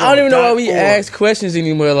 Chicago. I don't even know why we ask questions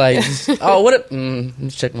anymore. Like, oh, what?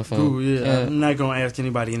 Let's check my phone. Ooh, yeah. I'm not gonna ask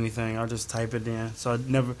anybody anything. I'll just type it in, so I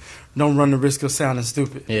don't run the risk of sounding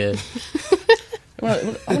stupid. Yeah. I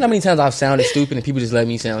wonder how many times I've sounded stupid and people just let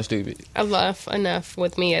me sound stupid. Enough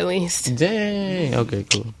with me at least. Dang. Okay,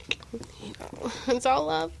 cool. It's all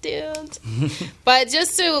love, dudes. But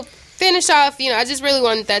just to finish off, I just really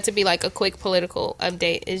wanted that to be like a quick political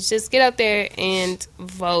update. Is just get out there and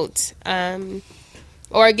vote.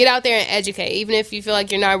 Or get out there and educate. Even if you feel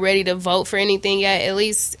like you're not ready to vote for anything yet, at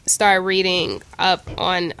least start reading up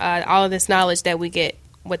on all of this knowledge that we get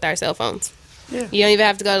with our cell phones. Yeah. You don't even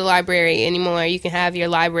have to go to the library anymore. You can have your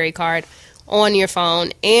library card on your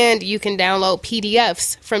phone, and you can download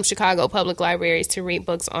PDFs from Chicago Public Libraries to read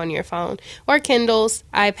books on your phone, or Kindles,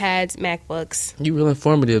 iPads, MacBooks. You real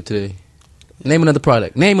informative today. Name another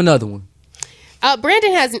product. Name another one.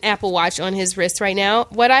 Brandon has an Apple Watch on his wrist right now.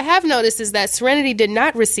 What I have noticed is that Serenity did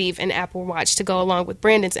not receive an Apple Watch to go along with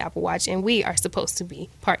Brandon's Apple Watch, and we are supposed to be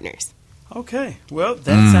partners. Okay, well,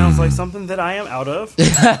 that sounds like something that I am out of.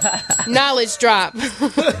 Knowledge drop.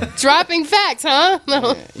 Dropping facts, huh?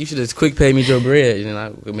 No. Yeah, you should just quick pay me your bread, and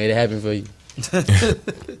I made it happen for you.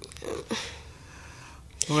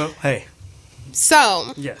 Well, hey.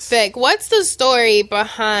 So, yes. Vic, what's the story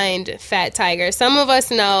behind Fat Tiger? Some of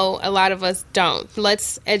us know, a lot of us don't.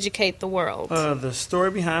 Let's educate the world. The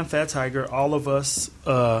story behind Fat Tiger, all of us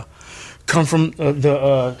come from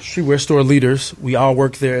the streetwear store Leaders. We all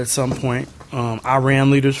worked there at some point. I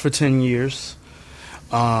ran Leaders for 10 years.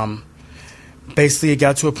 Basically, it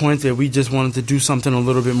got to a point that we just wanted to do something a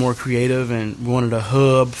little bit more creative, and we wanted a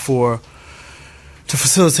hub to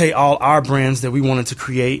facilitate all our brands that we wanted to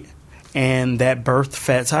create, and that birthed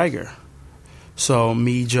Fat Tiger. So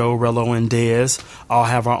me, Joe, Rello, and Dez all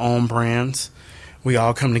have our own brands. We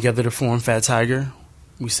all come together to form Fat Tiger.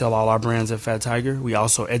 We sell all our brands at Fat Tiger. We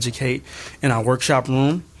also educate in our workshop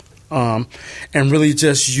room, and really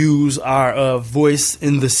just use our voice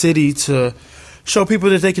in the city to show people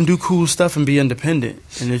that they can do cool stuff and be independent,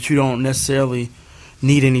 and that you don't necessarily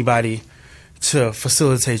need anybody to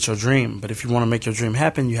facilitate your dream. But if you want to make your dream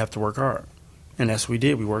happen, you have to work hard. And that's what we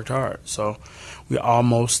did. We worked hard. So we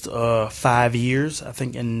almost 5 years. I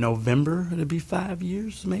think in November it'll be 5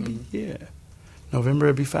 years, maybe. Mm-hmm. Yeah. November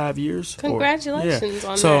it'll be 5 years. Congratulations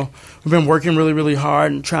on that. So we've been working really, really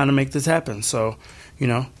hard and trying to make this happen. So,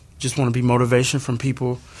 just want to be motivation from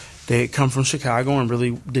people that come from Chicago and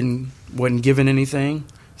really wasn't given anything.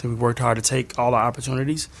 So we worked hard to take all the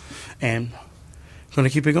opportunities, and going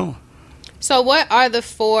to keep it going. So what are the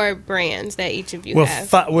 4 brands that each of you have?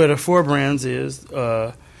 The 4 brands is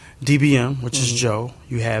DBM, which is Joe.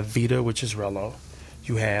 You have Vita, which is Rello.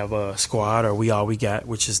 You have Squad, or We All We Got,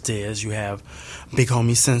 which is Dez. You have Big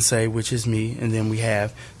Homie Sensei, which is me. And then we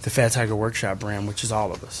have the Fat Tiger Workshop brand, which is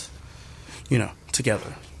all of us,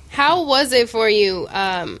 together. How was it for you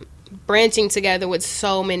branching together with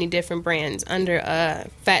so many different brands under a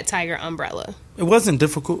Fat Tiger umbrella? It wasn't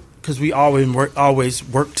difficult because we always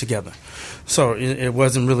worked together. So it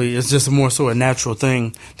wasn't really, it's just more so a natural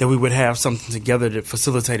thing that we would have something together that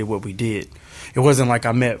facilitated what we did. It wasn't like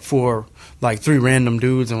I met 3 random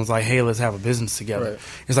dudes and was like, hey, let's have a business together. Right.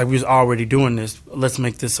 It's like we was already doing this. Let's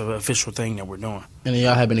make this an official thing that we're doing. And then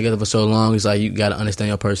y'all have been together for so long, it's like you got to understand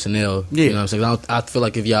your personnel. Yeah. You know what I'm saying? I feel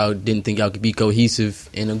like if y'all didn't think y'all could be cohesive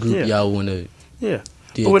in a group, y'all wouldn't have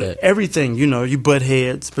did but with that. everything, you butt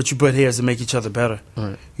heads, but you butt heads to make each other better.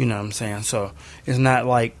 Right. You know what I'm saying? So it's not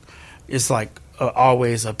like it's like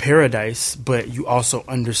always a paradise, but you also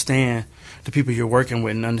understand the people you're working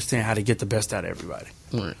with and understand how to get the best out of everybody.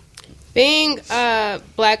 Right. Being a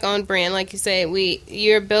black-owned brand, like you say,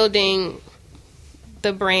 you're building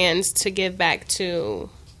the brands to give back to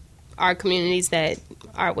our communities that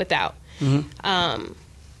are without. Mm-hmm.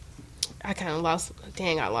 I kind of lost.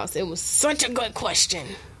 Dang, I lost. It was such a good question.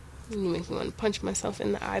 You make me want to punch myself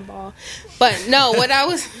in the eyeball. But no, what I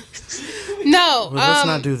was... No. Well, let's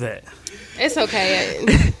not do that. It's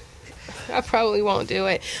okay. I probably won't do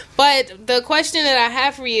it. But the question that I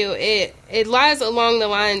have for you, it lies along the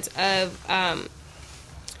lines of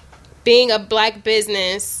being a black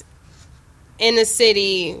business in a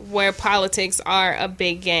city where politics are a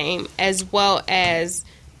big game, as well as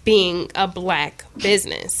being a black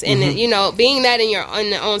business. And, being that in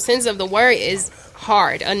the own sense of the word is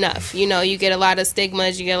hard enough. You get a lot of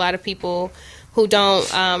stigmas. You get a lot of people who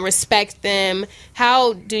don't respect them.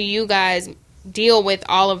 How do you guys deal with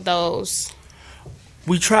all of those?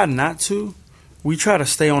 We try not to. we try to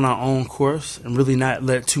stay on our own course and really not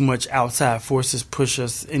let too much outside forces push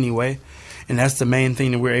us anyway. And that's the main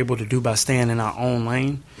thing that we're able to do by staying in our own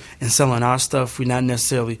lane and selling our stuff. We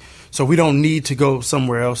don't need to go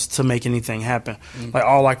somewhere else to make anything happen. Like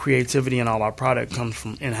all our creativity and all our product comes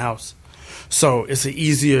from in-house. So it's an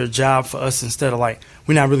easier job for us instead of like,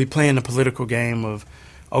 we're not really playing the political game of,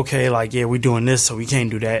 okay, like, yeah, we're doing this, so we can't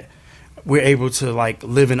do that. We're able to like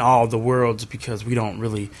live in all the worlds because we don't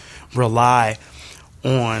really rely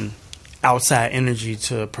on outside energy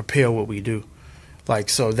to prepare what we do. Like,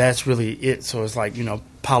 so that's really it. So it's like,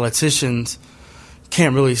 politicians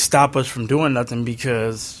can't really stop us from doing nothing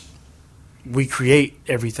because we create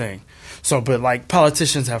everything. So, but like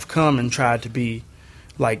politicians have come and tried to be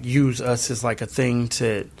like use us as like a thing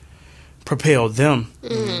to propel them.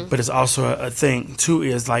 Mm-hmm. But it's also a thing too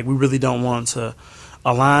is like we really don't want to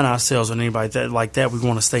align ourselves with anybody like that. We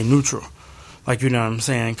want to stay neutral. Like, you know what I'm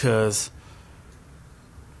saying? Because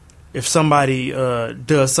if somebody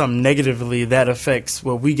does something negatively, that affects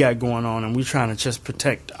what we got going on, and we're trying to just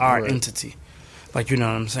protect our entity. Like, you know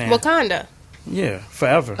what I'm saying? Wakanda. Yeah,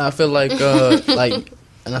 forever. I feel like,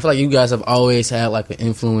 and I feel like you guys have always had like an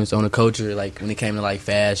influence on the culture, like when it came to like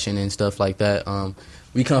fashion and stuff like that.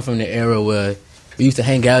 We come from the era where we used to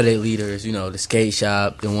hang out at Leaders, the skate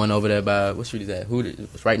shop, the one over there by, what street is that? Hooters.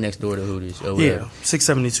 It's right next door to Hooters. Yeah,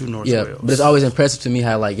 672 North Wales. Yeah, but it's always impressive to me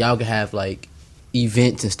how like y'all can have like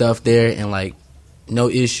events and stuff there and like no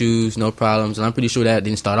issues, no problems. And I'm pretty sure that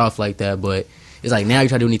didn't start off like that, but it's like now you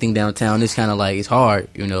try to do anything downtown, it's kind of like, it's hard,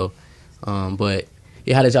 but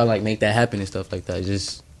yeah, how did y'all like make that happen and stuff like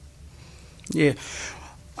that? Yeah,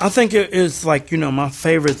 I think it is like, my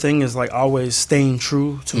favorite thing is like always staying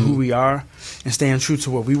true to who we are and staying true to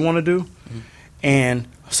what we want to do. And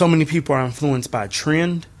so many people are influenced by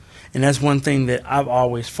trend, and that's one thing that I've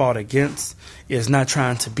always fought against, is not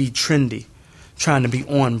trying to be trendy, trying to be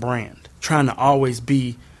on brand, trying to always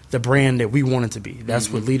be the brand that we want it to be. That's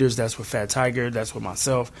with Leaders, that's with Fat Tiger, that's with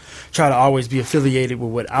myself. Try to always be affiliated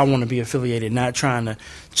with what I want to be affiliated, not trying to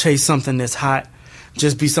chase something that's hot,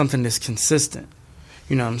 just be something that's consistent.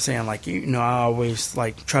 You know what I'm saying? Like, I always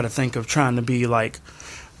like try to think of trying to be like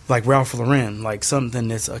Ralph Lauren, like something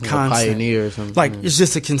that's a constant, pioneer or something. Like it's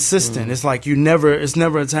just a consistent. It's like it's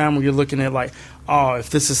never a time where you're looking at like, oh, if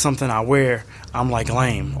this is something I wear, I'm like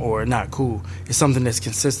lame or not cool. It's something that's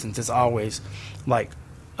consistent. It's always like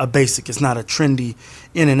a basic. It's not a trendy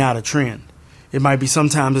in and out of trend. It might be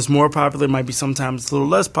sometimes it's more popular. It might be sometimes it's a little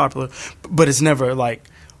less popular, but it's never like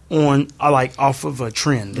off of a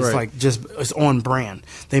trend. It's like it's on brand.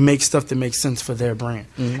 They make stuff that makes sense for their brand,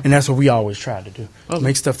 and that's what we always try to do.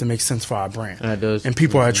 Make stuff that makes sense for our brand, and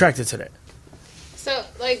people are attracted to that. So,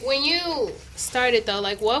 like when you started though,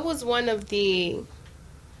 like what was one of the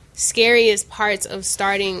scariest parts of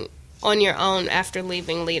starting on your own after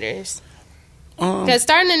leaving Leaders? Because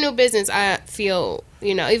starting a new business, I feel,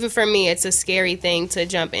 even for me, it's a scary thing to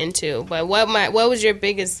jump into. But what was your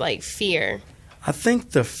biggest like fear? I think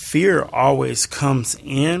the fear always comes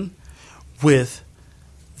in with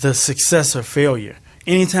the success or failure.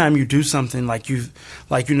 Anytime you do something you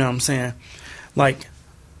know what I'm saying, like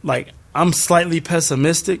I'm slightly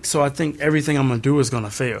pessimistic, so I think everything I'm gonna do is gonna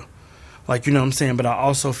fail. Like, you know what I'm saying, but I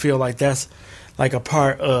also feel like that's like a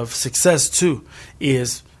part of success too,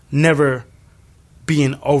 is never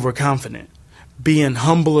being overconfident, being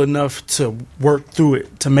humble enough to work through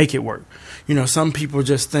it, to make it work. Some people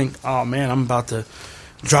just think, oh man, I'm about to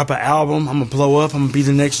drop an album, I'm gonna blow up, I'm gonna be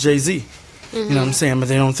the next Jay-Z. You know what I'm saying? But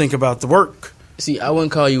they don't think about the work. See, I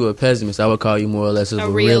wouldn't call you a pessimist. I would call you more or less a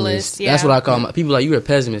realist. Yeah. That's what I call my people. Like, you're a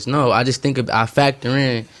pessimist. No, I just think I factor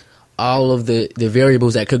in all of the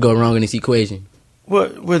variables that could go wrong in this equation. Well,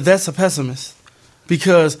 that's a pessimist.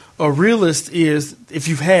 Because a realist is, if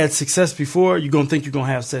you've had success before, you're going to think you're going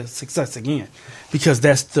to have success again. Because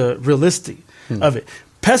that's the realistic of it.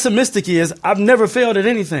 Pessimistic is, I've never failed at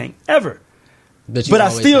anything, ever. But I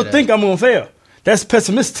still think I'm going to fail. That's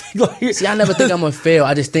pessimistic. See, I never think I'm going to fail.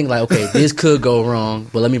 I just think like, okay, this could go wrong,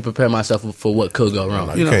 but let me prepare myself for what could go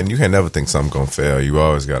wrong. You can't never think something's going to fail. You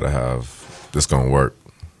always got to have, this going to work.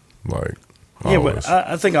 Like, yeah, but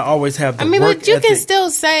I think I always have the work but you ethic can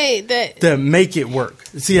still say that to make it work.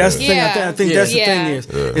 See, that's the thing. I think that's the thing is,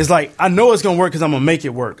 it's like, I know it's going to work because I'm going to make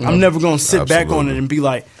it work. I'm never going to sit back on it and be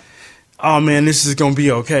like, oh man, this is going to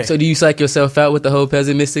be okay. So do you psych yourself out with the whole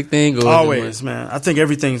pessimistic thing? Or always, man. I think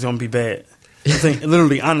everything's going to be bad. I think,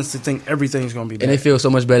 literally, honestly, think everything's going to be bad. And it feels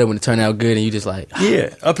so much better when it turns out good and you just like...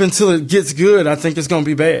 Yeah, up until it gets good, I think it's going to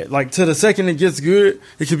be bad. Like, to the second it gets good,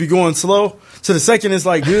 it could be going slow. To the second it's,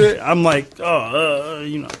 like, good, I'm like,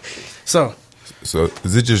 So So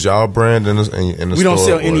is it just y'all brand in the store? We don't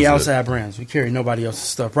sell any outside brands. We carry nobody else's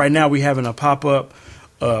stuff. Right now, we having a pop-up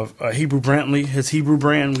of Hebrew Brantley, his Hebrew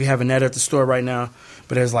brand. We having that at the store right now.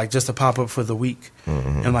 But it's like just a pop-up for the week.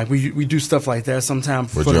 Mm-hmm. And like we do stuff like that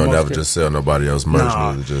sometimes. But you don't ever just sell nobody else merch.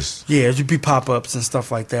 Nah. Just it'd be pop-ups and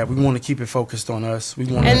stuff like that. We want to keep it focused on us.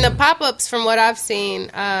 And the pop-ups, from what I've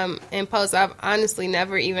seen in posts, I've honestly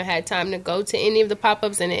never even had time to go to any of the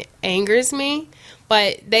pop-ups, and it angers me.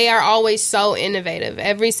 But they are always so innovative.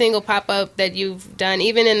 Every single pop-up that you've done,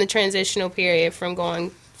 even in the transitional period from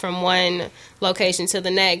going from one location to the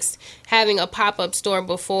next, having a pop-up store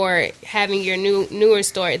before having your newer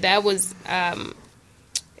store, that was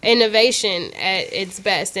innovation at its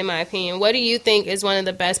best, in my opinion. What do you think is one of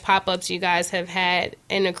the best pop-ups you guys have had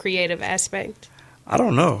in a creative aspect? I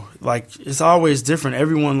don't know. Like, it's always different.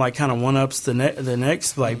 Everyone like kind of one-ups the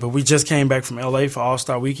next. Like, but we just came back from LA for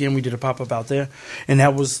All-Star Weekend. We did a pop-up out there, and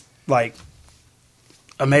that was like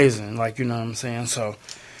amazing. Like, you know what I'm saying? So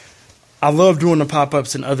I love doing the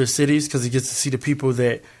pop-ups in other cities because it gets to see the people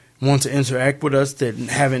that want to interact with us that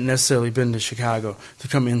haven't necessarily been to Chicago to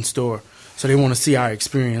come in store. So they want to see our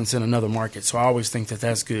experience in another market. So I always think that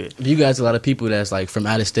that's good. Do you guys a lot of people that's like from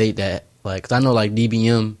out of state that like? Cause I know like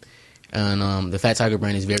DBM and the Fat Tiger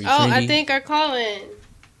brand is very trendy. I think our calling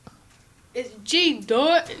is G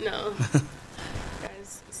Dot. No,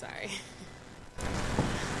 guys, sorry.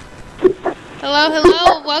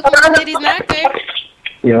 Hello, welcome to Diddy's Knocker.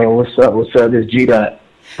 Yo, what's up? This is G Dot.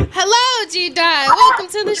 Hello, G Dot. Welcome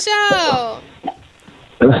to the show.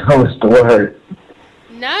 What's the word?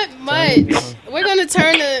 Not much. We're gonna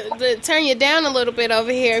turn you down a little bit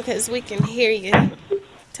over here because we can hear you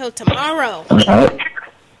till tomorrow.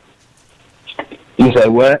 You say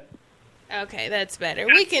what? Okay, that's better.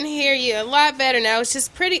 We can hear you a lot better now. It's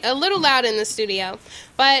just a little loud in the studio.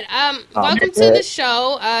 But welcome to the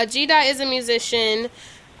show. G Dot is a musician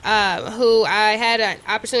who I had an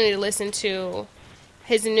opportunity to listen to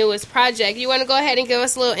his newest project. You want to go ahead and give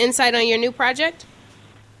us a little insight on your new project?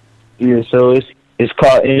 Yeah, so it's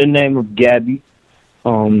called In the Name of Gabby.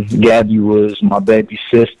 Gabby was my baby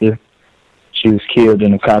sister. She was killed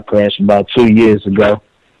in a car crash about 2 years ago.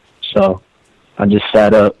 So I just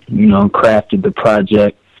sat up, crafted the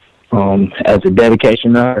project as a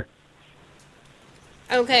dedication to her.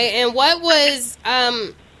 Okay, and what were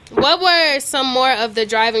some more of the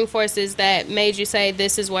driving forces that made you say,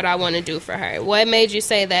 this is what I want to do for her? What made you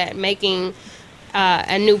say that making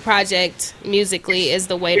a new project musically is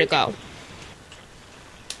the way to go?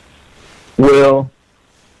 Well,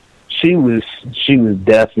 she was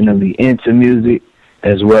definitely into music,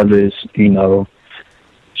 as well as,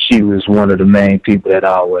 she was one of the main people that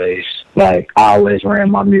I always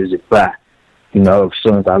ran my music by. As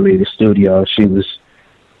soon as I leave the studio, she was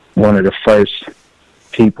one of the first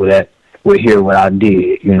people that would hear what I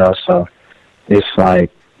did, so it's like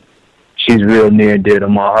she's real near and dear to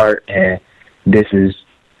my heart, and this is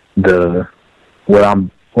what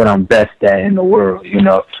I'm best at in the world.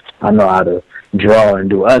 I know how to draw and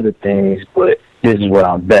do other things, but this is what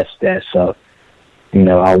I'm best at, so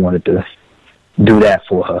I wanted to do that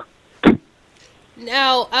for her.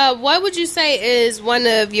 Now, what would you say is one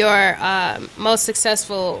of your most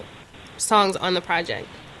successful songs on the project?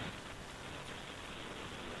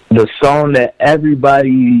 The song that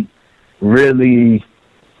everybody really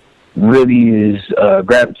is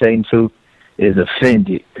gravitating to is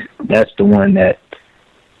Offended. That's the one that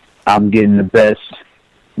I'm getting the best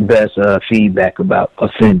feedback about,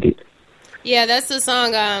 Offended. Yeah, that's the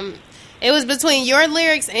song. It was between your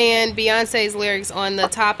lyrics and Beyonce's lyrics on the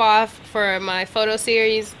top off for my photo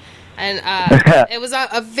series. And it was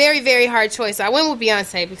a very, very hard choice. I went with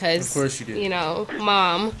Beyonce because, of course you did.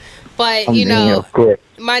 Mom. But,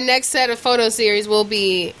 my next set of photo series will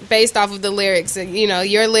be based off of the lyrics. And,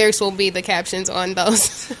 your lyrics will be the captions on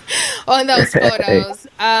those on those photos.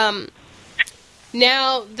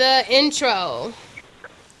 Now, the intro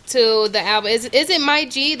to the album, is it My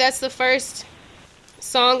G? That's the first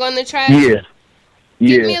song on the track? Yeah.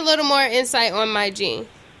 Give me a little more insight on My G.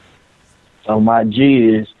 So My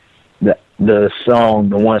G is the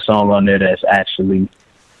one song on there that's actually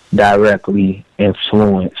directly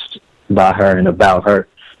influenced by her and about her.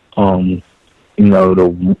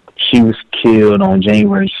 She was killed on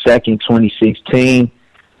January 2nd, 2016.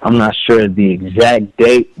 I'm not sure the exact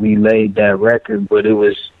date we laid that record, but it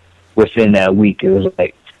was within that week. It was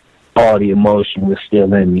like all the emotion was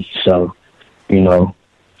still in me. So,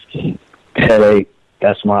 Headache,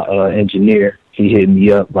 that's my engineer. He hit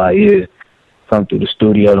me up like, yeah, come through the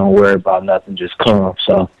studio, don't worry about nothing, just come.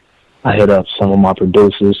 So I hit up some of my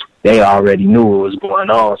producers. They already knew what was going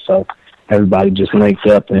on, so everybody just linked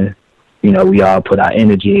up and you know, we all put our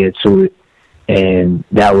energy into it. And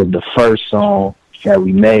that was the first song that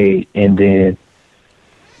we made. And then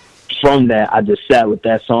from that, I just sat with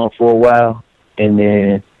that song for a while. And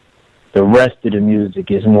then the rest of the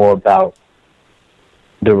music is more about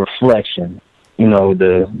the reflection. You know,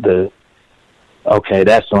 okay,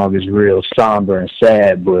 that song is real somber and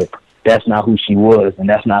sad, but that's not who she was, and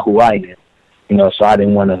that's not who I am. You know, so I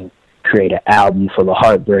didn't want to create an album full of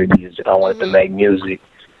heartbreak music. I wanted to make music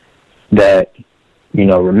that, you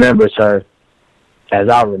know, remembers her as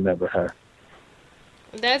I remember her.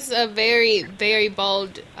 That's a very, very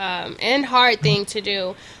bold and hard thing to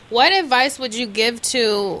do. What advice would you give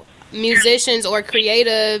to musicians or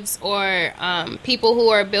creatives or people who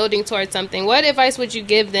are building towards something? What advice would you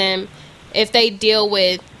give them if they deal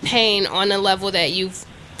with pain on a level that you've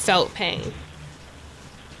felt pain?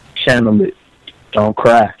 Channel it. Don't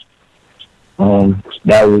cry.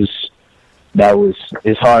 That was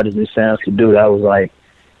as hard as it sounds to do. That was like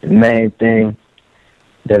the main thing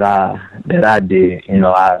that I did. You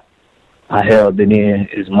know, I held it in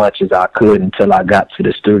as much as I could until I got to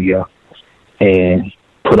the studio and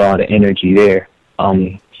put all the energy there.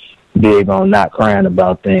 I'm big on not crying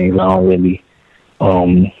about things. I don't really,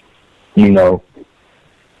 you know,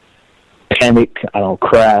 panic. I don't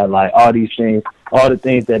cry. Like all these things, all the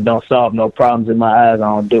things that don't solve no problems in my eyes, I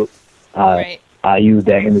don't do. I use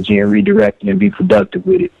that energy and redirect it and be productive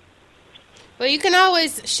with it. Well, you can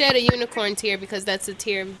always shed a unicorn tear because that's a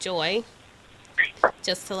tear of joy.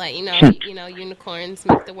 Just to let you know, unicorns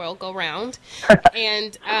make the world go round.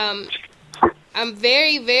 And I'm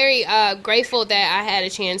very, very grateful that I had a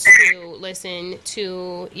chance to listen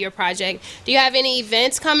to your project. Do you have any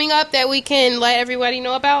events coming up that we can let everybody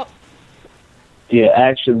know about? Yeah,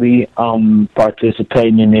 actually, I'm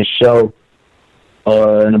participating in this show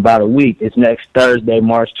in about a week. It's next Thursday,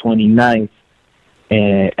 March 29th,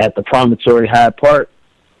 and at the Promontory Hyde Park,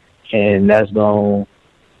 and that's going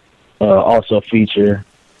to also feature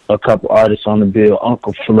a couple artists on the bill,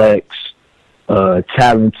 Uncle Flex,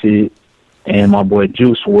 Talented, and my boy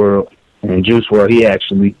Juice WRLD. And Juice WRLD, he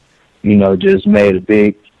actually, you know, just made a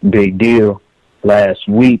big deal last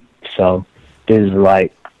week, so this is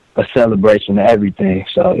like a celebration of everything.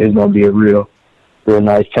 So it's going to be a real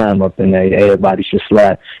nice time up in there. Everybody should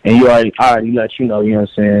slide. And I already let you know, you know what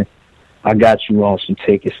I'm saying? I got you on some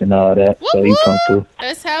tickets and all that, so you come through.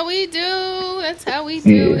 That's how we do. Yeah.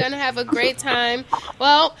 We're going to have a great time.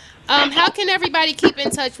 Well, how can everybody keep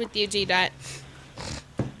in touch with you, G-Dot?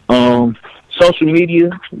 Social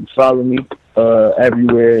media, follow me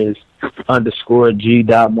everywhere is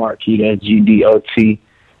 _G.Markee. That's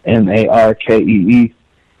GDOTMARKEE.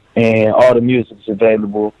 And all the music is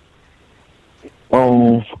available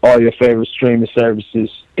on all your favorite streaming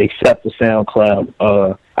services except the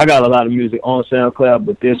SoundCloud. I got a lot of music on SoundCloud,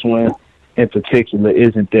 but this one in particular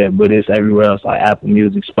isn't there, but it's everywhere else, like Apple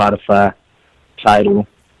Music, Spotify, Tidal,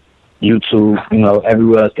 YouTube, you know,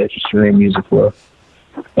 everywhere else that you stream music for,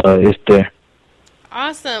 it's there.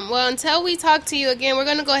 Awesome. Well, until we talk to you again, we're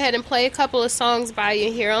going to go ahead and play a couple of songs by you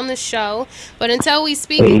here on the show. But until we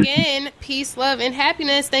speak again, peace, love, and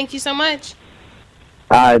happiness. Thank you so much.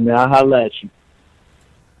 All right, man. I'll holler at you.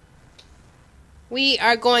 We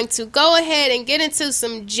are going to go ahead and get into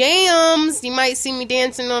some jams. You might see me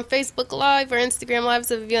dancing on Facebook Live or Instagram Live.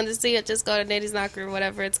 So if you want to see it, just go to Nitty's Knocker or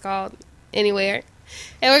whatever it's called, anywhere.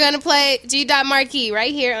 And we're going to play G.Markee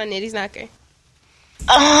right here on Nitty's Knocker.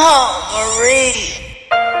 Oh, Marie.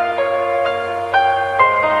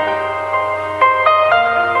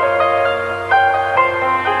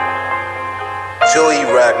 Joey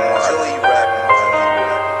Ragnar.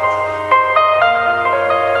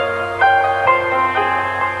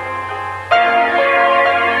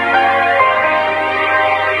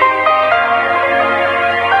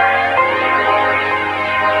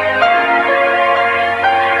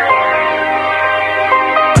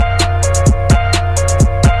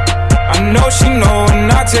 She know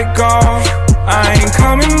when I take off, I ain't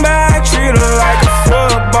coming back. Treat her like a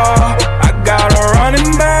football. I got her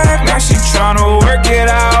running back. Now she tryna work it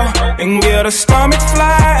out and get her stomach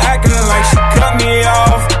flat, acting like she cut me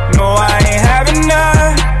off. No, I ain't having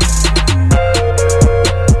that.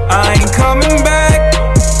 I ain't coming back.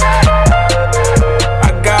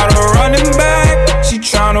 I got her running back. She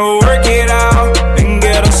tryna work it out and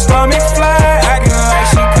get her stomach flat, acting like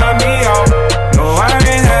she cut me off. No, I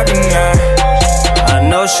ain't having that.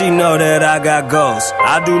 She know that I got goals.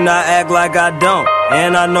 I do not act like I don't.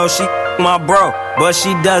 And I know she my bro, but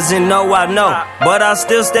she doesn't know I know. But I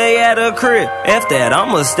still stay at her crib. F that,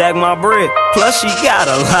 I'ma stack my bread. Plus she got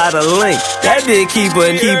a lot of link. That bitch keep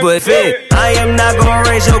her fit. I am not gonna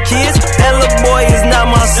raise your kids. That little boy is not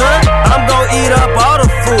my son. I'm gonna eat up all the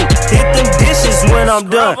food. Hit them dishes when I'm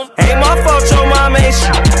done. Ain't my fault your mom ain't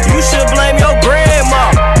shit. You should blame your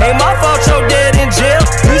grandma. Ain't my fault your dad in jail.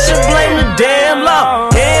 You should blame the damn law.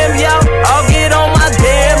 Damn y'all, I'll get on my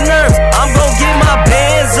damn nerves. I'm gonna get my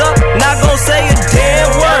bands up, not gonna say a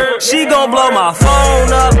damn word. She gon' blow my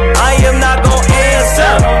phone up, I am not gon'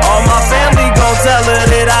 answer. All my family gon' tell her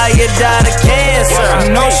that I had died of cancer. I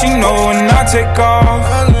know she know when I take off,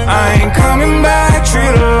 I ain't coming back.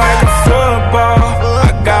 Treat her like a football.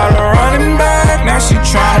 I got her running back, now she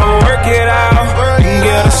tryna work it out and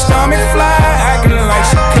get her stomach flat, acting like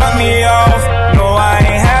she cut me off. No, I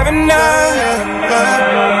ain't having none.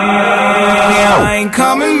 Yeah, I ain't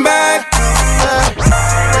coming back.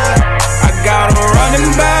 I got her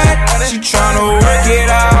running back, she tryna work it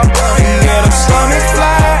out and get her stomach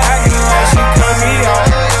flat, acting like she cut me off.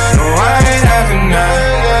 No, I ain't having none.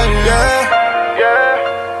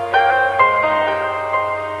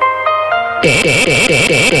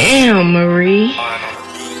 Damn, Marie.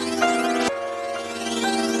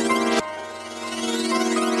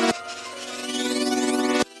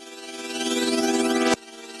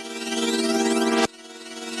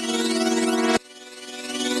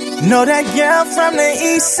 Know that girl from the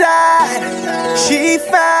east side, she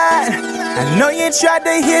fine. I know you tried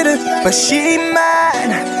to hit her, but she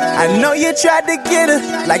mine. I know you tried to get her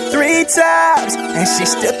like 3 times, and she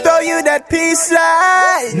still throw you that peace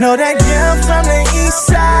sign. Know that girl from the east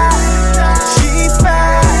side, she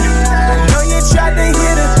fine. I know you tried to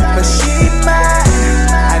hit her, but she mine.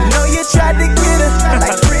 I know you tried to get her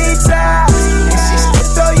like 3 times, and she still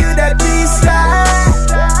throw you that peace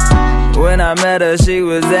sign. When I met her, she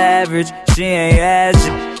was average. She ain't had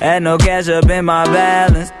shit. Had no cash up in my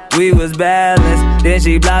balance. We was balanced. Then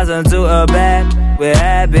she blossomed to a bad with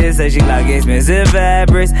habits. Say she like expensive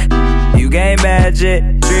fabrics. You can't match it.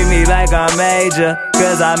 Treat me like I'm major,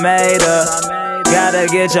 cause I made her. Gotta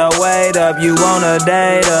get your weight up. You wanna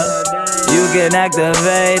date her. You can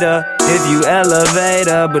activate her if you elevate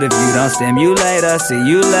her. But if you don't stimulate her, see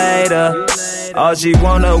you later. All she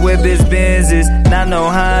wanna whip is Benzes, not no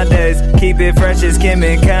Hondas. Keep it fresh as Kim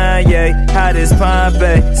and Kanye, hot as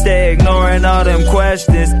Pompeii. Stay ignoring all them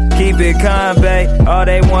questions, keep it Convey. All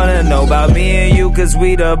they wanna know about me and you, cause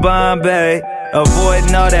we the Bombay.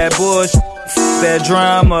 Avoiding all that bullshit, that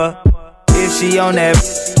drama. If she on that,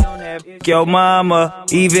 your mama.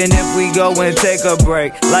 Even if we go and take a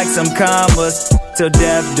break, like some commas, till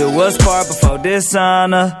death do us part before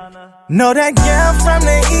dishonor. Know that girl from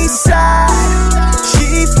the east side,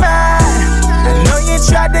 she fine. I know you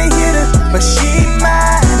tried to hit her, but she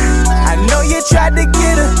mine. I know you tried to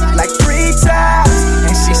get her like 3 times,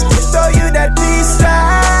 and she still throw you that peace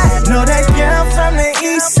sign. Know that girl from the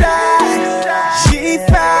east side, she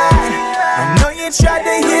fine. I know you tried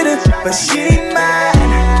to hit her, but she mine.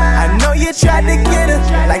 I know you tried to get her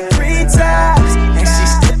like 3 times, and she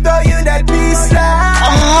still throw you that peace sign.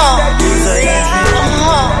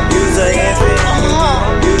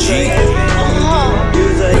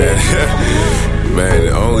 Man,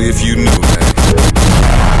 only if you knew, man.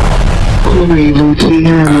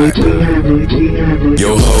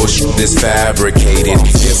 Your whole shit is fabricated.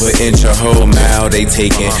 Give an inch a whole mile they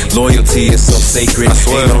taking. Loyalty is so sacred.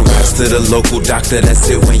 Ain't no rest to the local doctor. That's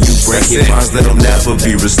it when you break it. Bonds that'll never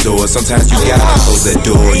be restored. Sometimes you gotta close that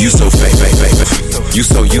door. You so fake, fake, fake. You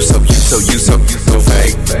so fake.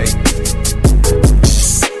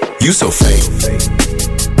 You so fake.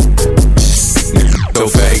 So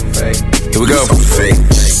fake. Here we go. Fake.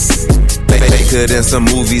 Faker than some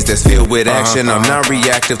movies that's filled with action. I'm not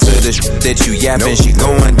reactive to the shit that you yapping. She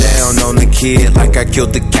going down on the kid like I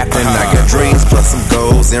killed the captain. I got dreams plus some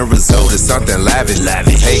goals. End result is something lavish.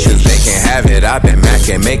 Haters, they can't have it. I've been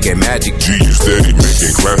macking, making magic. G, you steady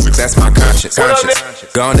making classics. That's my conscience.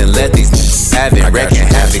 Gone and let these have it. Wrecking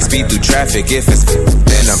havoc. Speed through traffic. If it's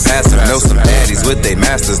then I'm passive. Know some daddies with they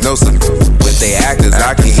masters. Know some with they actors.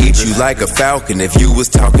 I can eat you like a falcon. If you was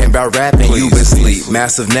talking about rapping, you been sleep.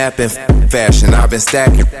 Massive napping. Fashion, I've been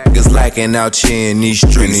stacking, niggas lacking out here in these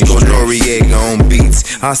streets. Go Noriega on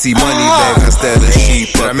beats. I see money back instead of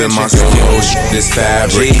sheep up in my soul. This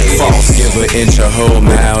fabric false, give an inch a whole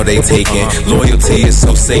mile they taking. Loyalty is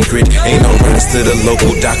so sacred, ain't no rest to the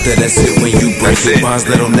local doctor. That's it when you break it. Bonds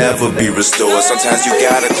that'll never be restored. Sometimes you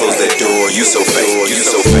gotta close that door. You so fake, you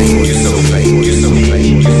so fake, you so fake, you so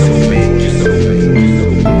fake, you so fake.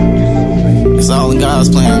 It's all in God's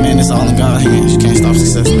plan, man. It's all in God's hands. You can't stop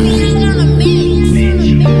success, man.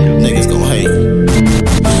 Niggas go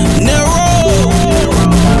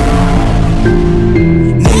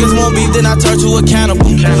turned to a cannibal.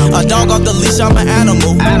 A dog off the leash, I'm an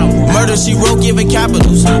animal. Murder, she wrote, giving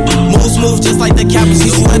capitals. Move smooth just like the capitals. He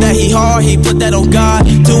swear that he hard, he put that on God.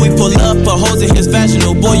 Till we pull up, put holes in his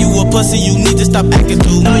vaginal. Boy, you a pussy, you need to stop acting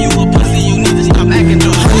through. No, you a pussy, you need to stop acting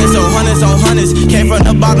through. Hundreds on hundreds on hundreds. Came from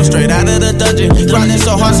the bottom, straight out of the dungeon. Grinding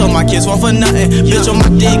so hard, so my kids want for nothing. Bitch on my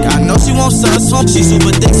dick, I know she won't suck. She super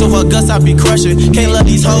thick, so her guts I be crushing. Can't love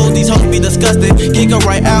these hoes be disgusting. Kick her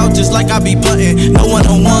right out, just like I be butting. No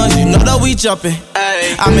one-on-ones, you know that we jumping.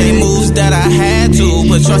 I made moves that I had to,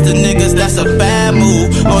 but trust the niggas, that's a bad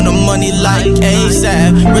move. On the money like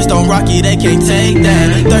ASAP. Wrist on Rocky, they can't take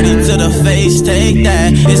that. 30 to the face, take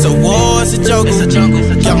that. It's a war, it's a jungle.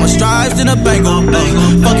 Got my strides in a bangle.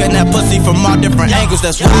 Fucking that pussy from all different angles.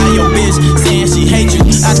 That's why your bitch saying she hate you.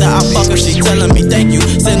 After I fuck her, she telling me thank you.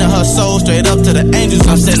 Sending her soul straight up to the angels.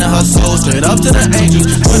 I'm sending her soul straight up to the angels.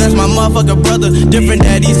 But that's my motherfucker brother. Different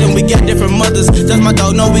daddies and we got different mothers. That's my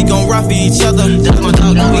dog, know we gon' rock for each other. That's my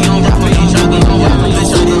dog, know we gon' rock for each other.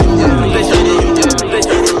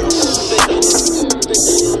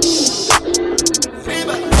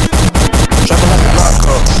 Trapping like a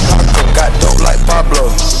narco. Got dope like Pablo.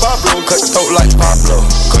 Cut throat like Pablo.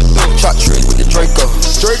 Chop trees with the Draco.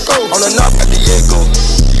 On the knob at Diego.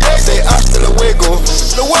 Say hasta luego.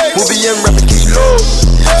 We'll be in rapping kilo.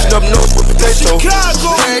 Snub nose with potato.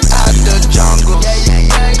 Straight out the jungle.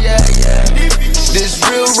 This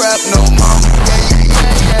real rap, no mama.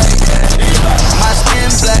 My skin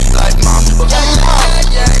black like mamba.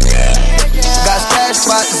 Got stash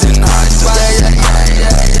spots in high spots.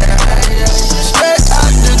 Straight out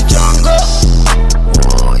the jungle.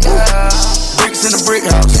 Bricks in the brick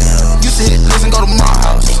house. Used to hit this and go to my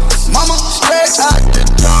house. Mama, straight out the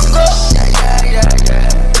jungle.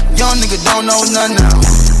 Young nigga don't know nothing now.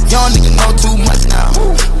 Young nigga know too much now.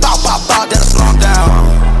 Bow, bow, bow, that'll slow him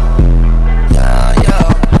down.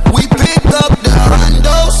 We pick up the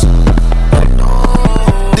hundos,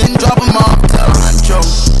 then drop them off to Huncho.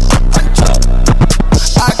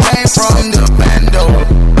 I came from the bando.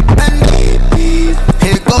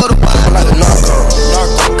 Here go the bando. Like a narco.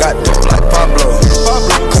 Got dope like Pablo.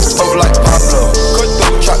 Cut dope like Pablo.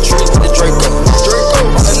 Chop trees with the Draco.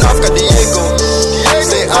 On the knob got Diego.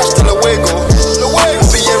 Say hasta luego.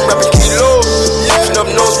 We'll be in rapping kilo. Snub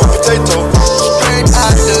nose with potato. Straight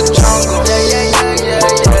out the jungle.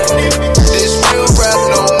 This real rap,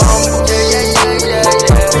 no mumble.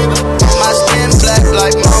 My skin black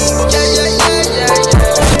like mumble. Got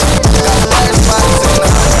black spots in the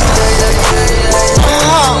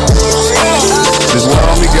This one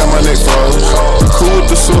homie got my neck froze. Cool with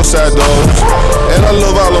the suicide dogs. And I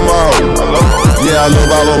love all of my hoes. Yeah, I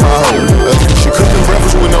love all of my hoes. She cooking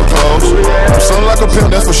breakfast with no clothes. I'm something like a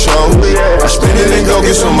pimp, that's for sure. I spend it and go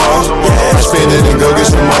get some more. I spend it and go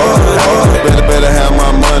get some more. Better have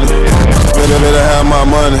my money. Better have my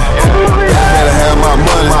money. Better have my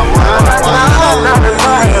money.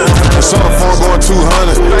 It's on the phone going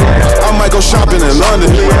 200. I might go shopping in London.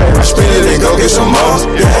 I spend it and go get some more.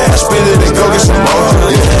 I spend it and go get some more.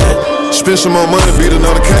 Spend some more money, beat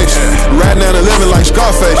another case. Riding down 11 like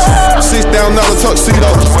Scarface. $6,000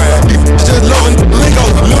 tuxedo. Just loving lingo.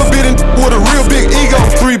 Little bit in with a real big ego.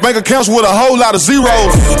 3 bank accounts with a whole lot of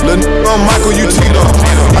zeros. Little on Michael Utito.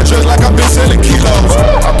 I dress like I've been selling kilos.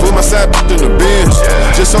 I put my side in the bins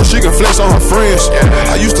just so she can flex on her friends.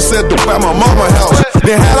 I used to set the at my mama's house.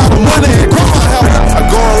 Then had all the money at grandma's house. I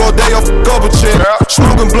go on Rodeo, up a check.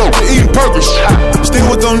 Smoking blow, eating Perkins. Still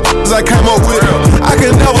with them I came up with. I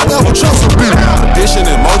can never trust a bitch. Addition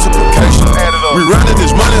and multiplication. We running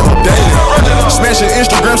this money on daily. Smashing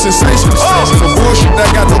Instagram sensations. Some bullshit that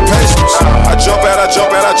got no patience. I jump out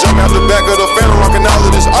the back of the Phantom, rocking all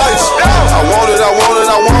of this ice. I want it, I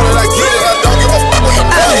get it. I don't give a fuck what the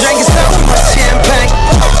price. I'm drinking so much champagne,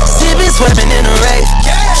 sipping, swimming in a race.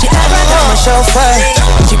 She act like I'm a chauffeur.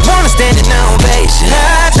 She wanna stand in ovation.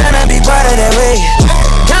 I'm tryna be part of that way.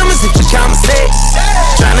 Conversate for conversation.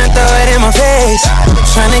 Tryna throw it in my face.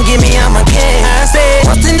 Tryna get me out my game. I say,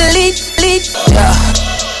 post and delete, yeah.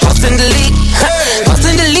 Post and delete, post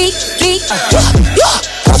and delete, post and delete,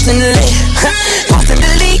 post and delete,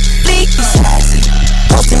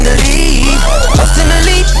 post and delete, post and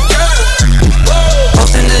delete,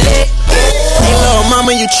 post and delete. Hey, little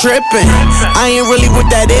mama, you trippin'. I ain't really with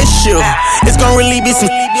that issue. It's gon' really be some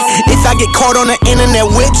if I get caught on the internet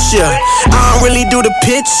with you. I don't really do the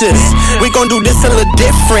pictures. We gon' do this a little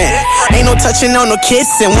different. Ain't no touching, no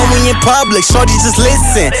kissing. When we in public, shorty just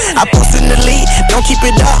listen. I post and delete, don't keep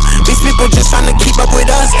it up. These people just tryna keep up with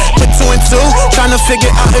us. Put 2 and 2, tryna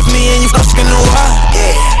figure out if me and you fucking know what.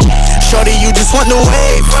 Yeah. Shorty, you just want the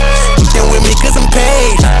wave. Then with me cause I'm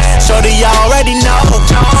paid. Shorty, you already know.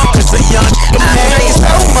 Cause the young paid.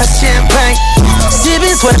 So much champagne.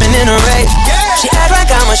 Sipping, sweating in a race. She act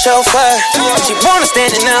like I'm a chauffeur. She wanna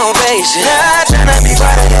stand in ovation. Tryna be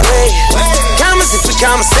part of that way. Conversation for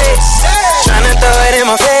conversation. Tryna throw it in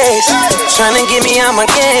my face. Tryna get me out my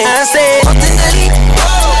game. I say, post and delete.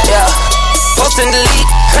 Yeah. Post and delete.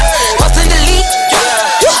 Post and delete.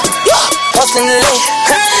 Post and delete.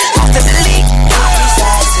 Post and delete.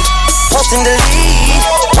 Post and delete.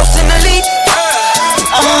 Post and delete.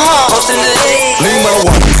 Post and delete. Lean by the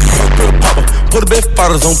water. Put the best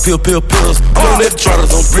fathers on pills. Put the best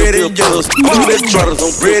trotters on bread and yellows. Put the best trotters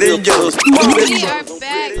on bread and yellows.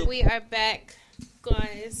 We are back,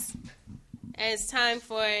 guys. It's time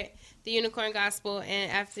for the Unicorn Gospel,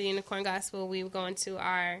 and after the Unicorn Gospel, we go into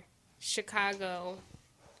our Chicago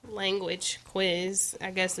language quiz, I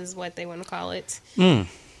guess is what they want to call it.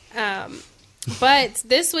 But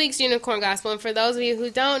this week's Unicorn Gospel, and for those of you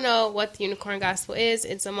who don't know what the Unicorn Gospel is,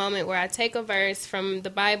 it's a moment where I take a verse from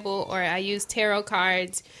the Bible or I use tarot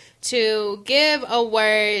cards to give a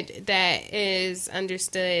word that is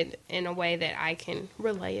understood in a way that I can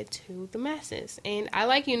relay it to the masses. And I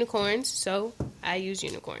like unicorns, so I use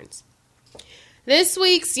unicorns. This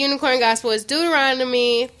week's Unicorn Gospel is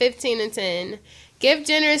Deuteronomy 15:10. Give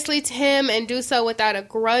generously to him and do so without a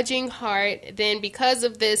grudging heart. Then because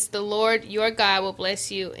of this, the Lord your God will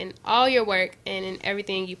bless you in all your work and in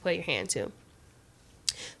everything you put your hand to.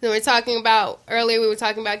 Then we were talking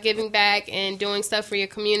about giving back and doing stuff for your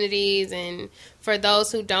communities and for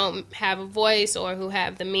those who don't have a voice or who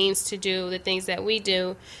have the means to do the things that we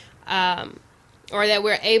do or that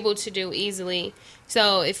we're able to do easily.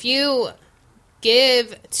 So if you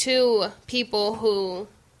give to people who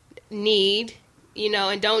need,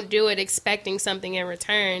 and don't do it expecting something in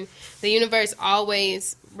return, the universe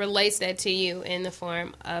always relates that to you in the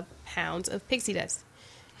form of pounds of pixie dust.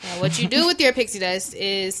 Now, what you do with your pixie dust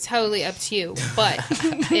is totally up to you, but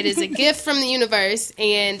it is a gift from the universe,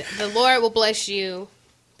 and the Lord will bless you,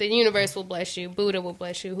 the universe will bless you, Buddha will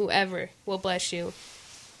bless you, whoever will bless you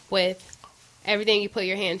with everything you put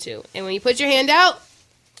your hand to. And when you put your hand out,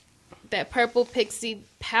 that purple pixie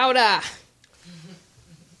powder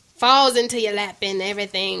falls into your lap and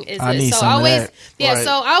everything is I need so some always of that. yeah Right.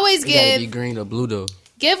 so always It gotta give be green or blue though.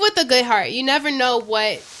 Give with a good heart. You never know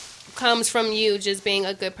what comes from you just being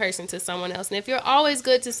a good person to someone else. And if you're always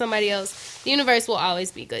good to somebody else, the universe will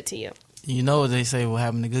always be good to you. You know what they say will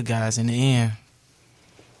happen to good guys in the end.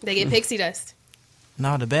 They get pixie dust.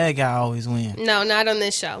 No, the bad guy always wins. No, not on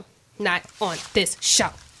this show. Not on this show.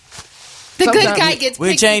 The good guy gets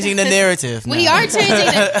We're pixie changing the dust. narrative now. We are changing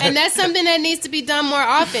it, and that's something that needs to be done more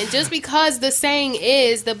often. Just because the saying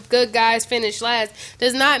is the good guys finish last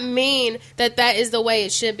does not mean that that is the way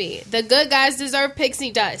it should be. The good guys deserve pixie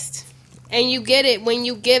dust, and you get it when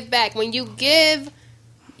you give back. When you give,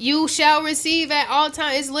 you shall receive at all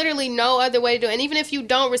times. It's literally no other way to do it. And even if you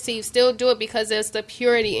don't receive, still do it because there's the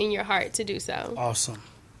purity in your heart to do so. Awesome.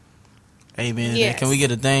 Amen. Yes. Can we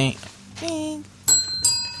get a thing? Ding.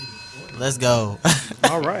 Let's go.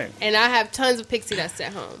 All right. And I have tons of pixie dust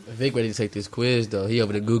at home. Vic ready to take this quiz though. He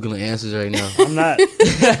over there Googling answers right now. I'm not.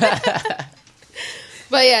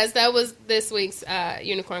 But yes, that was this week's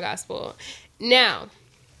Unicorn Gospel. Now,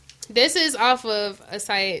 this is off of a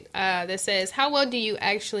site that says, how well do you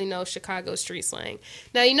actually know Chicago street slang?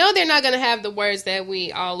 Now, they're not going to have the words that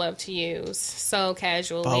we all love to use so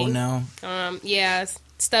casually. Oh, no. Yeah,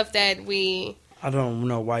 stuff that we... I don't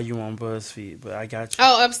know why you on BuzzFeed, but I got you.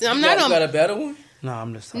 Oh, I'm not on... You got a better one? No,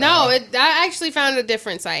 I'm just... No, I actually found a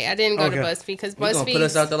different site. I didn't go to BuzzFeed because You gonna BuzzFeed... put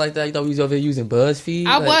us out there like that? You thought we was over here using BuzzFeed?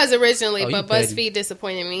 I was originally, Oh, but you petty. BuzzFeed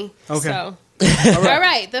disappointed me. Okay. So. All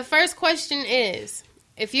right. The first question is,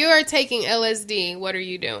 if you are taking LSD, what are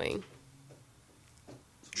you doing?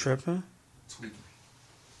 Tripping?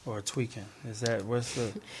 Or tweaking? Is that... What's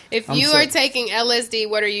the... If you are taking LSD,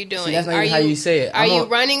 what are you doing? See, that's not even how you say it. Are I'm you on-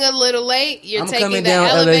 running a little late? You're I'm taking coming the down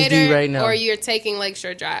elevator, LSD right now. or you're taking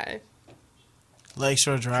Lakeshore Drive?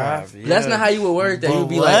 Lakeshore Drive. Yeah. That's not how you would word that. But You'd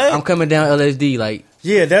be what? like, I'm coming down LSD. Like,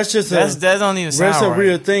 Yeah, that's just That don't even sound That's a right.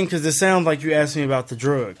 weird thing because it sounds like you asked me about the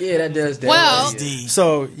drug. yeah, that does that. Well- LSD.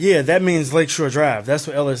 So, yeah, that means Lakeshore Drive. That's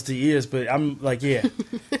what LSD is, but I'm like, yeah.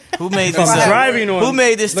 Who made If this I'm up? driving on Who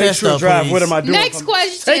made this test Lakeshore up, Drive, please? what am I doing? Next If I'm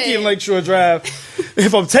question. Taking Lakeshore Drive.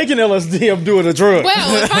 If I'm taking LSD, I'm doing a drug.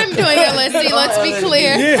 Well, if I'm doing LSD, let's be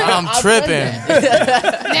clear. Yeah. I'm tripping.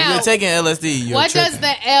 Now, You're taking LSD. You're what tripping. does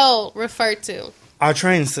the L refer to? Our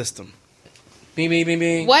train system. Bing, bing, bing,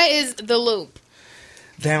 bing. What is the loop?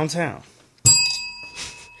 Downtown.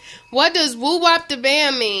 What does woo wop the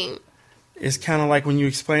band mean? It's kind of like when you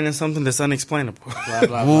explaining something that's unexplainable. Blah,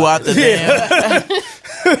 blah, Woo blah. out the bam.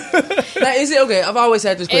 Now, is it okay? I've always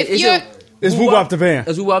had this question. It's woo wop the bam.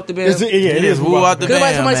 It's woo wop the bam. It is woo wop the bam.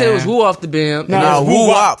 Because somebody said it was woo off the bam. No, woo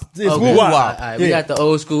wop. It's woo wop. All right, we got the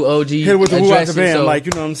old school OG. Hit with the woo wop the bam. so Like,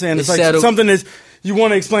 you know what I'm saying? It's like settled. something that you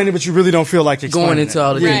want to explain it, but you really don't feel like explaining Going into it.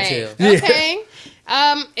 all the Yeah. details. Yeah. Okay.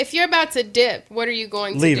 If you're about to dip, what are you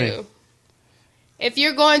going to Leaving. do? If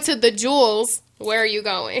you're going to the Jewels, where are you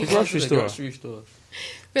going? The grocery store.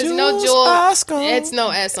 Because you know Jewels, it's no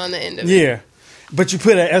S on the end of it. Yeah. But you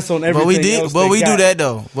put an S on everything else. But they we got. do that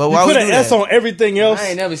though. But You why we put do an S that? on everything else. I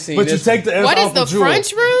ain't never seen But you this take the S What is off the of Jewel.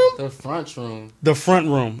 front room? The front room. The front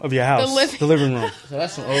room of your house. The living room. So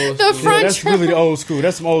that's some old The school. front That's really the old school.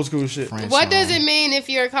 That's some old school shit. What does it mean if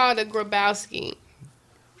you're called a Grabowski?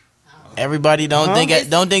 Everybody don't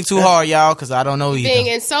Huh? think too hard, y'all, because I don't know either. Being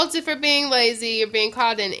insulted for being lazy, you're being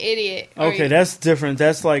called an idiot. or Okay, that's different.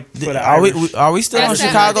 That's like for the Are Irish. we still on That's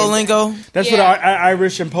Chicago not- lingo? That's Yeah. for the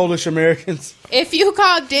Irish and Polish Americans. If you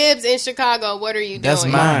call dibs in Chicago, what are you That's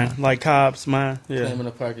doing? mine. Like cops, mine. Yeah. Claiming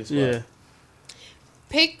a parking spot. Yeah.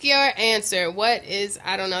 Pick your answer. What is,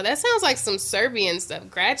 I don't know. That sounds like some Serbian stuff.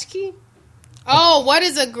 Garage key? Oh, what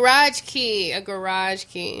is a garage key? A garage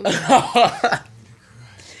key.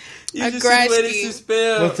 You A just garage see the way key. this is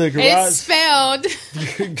spelled. What's the It's garage? spelled.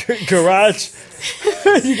 Garage.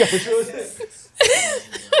 You got it.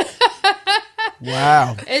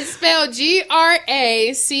 Wow. It's spelled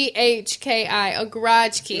Grachki. A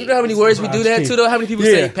garage key. You know how many words we do that key. to though? How many people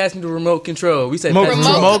Yeah. say pass me the remote control? We say Remote pass me the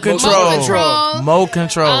Remote control. control. Remote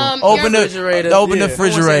control. your Open the refrigerator. Open the Yeah.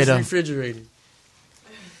 refrigerator. Refrigerator.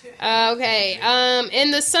 Okay.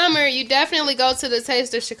 In the summer, you definitely go to the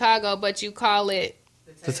Taste of Chicago, but you call it.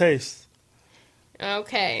 The taste.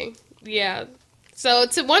 Okay. Yeah. So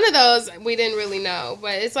to one of those, we didn't really know,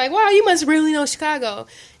 but it's like, wow, you must really know Chicago,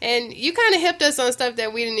 and you kind of hipped us on stuff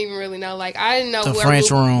that we didn't even really know. Like I didn't know The where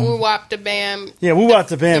French room. Woo Wop the Bam. Yeah, Woo Wop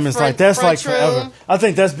the Bam is like that's like French forever. room. I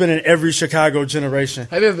think that's been in every Chicago generation.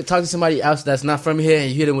 Have you ever talked to somebody else that's not from here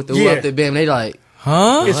and you hit them with the woo Yeah. up the bam? They like,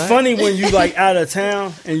 Huh? It's funny when you like out of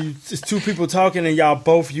town and you it's two people talking and y'all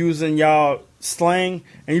both using y'all slang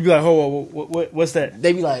and you be like, "Oh, what's that?"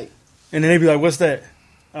 they be like, And then they be like, "What's that?"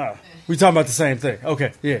 Oh, we talking about the same thing.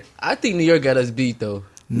 Okay, yeah. I think New York got us beat though.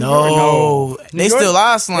 No. New They York- still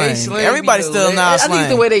are slang. They slang Everybody be still the- now I think slang.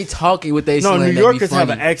 the way they talking with they No, slang. New that be Yorkers have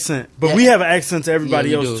funny. an accent, but Yeah. we have an accent to everybody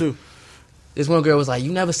Yeah, we else do. too. This one girl was like,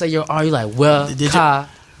 "You never say your R." You like, "Well, Did you- ka."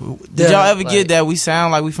 Did y'all ever Like- get that we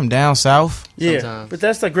sound like we from down south? Yeah, Sometimes. but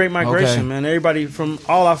that's the great migration, Okay. man. Everybody from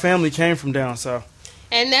all our family came from down south.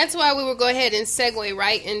 And that's why we will go ahead and segue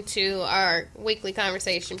right into our weekly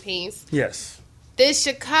conversation piece. Yes. This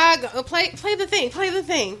Chicago, play the thing.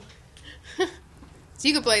 So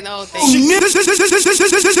you can play the whole thing.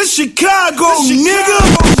 Chicago, nigga.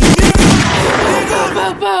 Boom,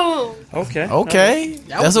 boom, boom. Okay. Okay. That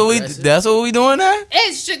That's was what aggressive. that's what we doing now?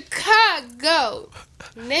 It's Chicago,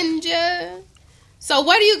 ninja. So,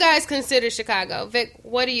 what do you guys consider Chicago, Vic?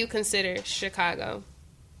 What do you consider Chicago?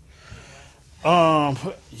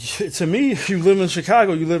 To me, if you live in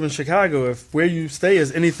Chicago, you live in Chicago. If where you stay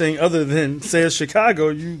is anything other than says Chicago,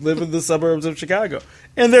 you live in the suburbs of Chicago,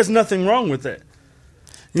 and there's nothing wrong with that.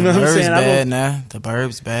 You know what I'm Burbs saying? bad now. The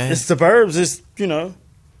burbs bad. It's suburbs. It's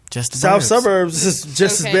just the South burbs. suburbs is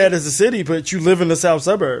just Okay. as bad as the city, but you live in the South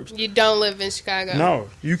suburbs. You don't live in Chicago. No,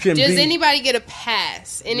 you can Does be. anybody get a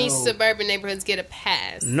pass? Any No. suburban neighborhoods get a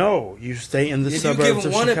pass? No, you stay in the If you suburbs give of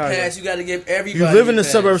them one a Chicago. pass, you got to give everybody. You live in a the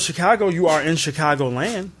pass. suburbs of Chicago, you are in Chicago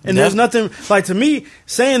land. And That- there's nothing, like to me,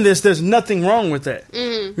 saying this, there's nothing wrong with that.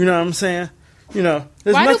 Mhm. You know what I'm saying? You know,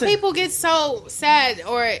 there's Why nothing. do people get so sad,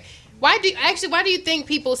 or why do you think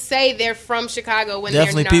people say they're from Chicago when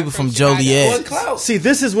Definitely they're not people from Chicago? Joliet. See,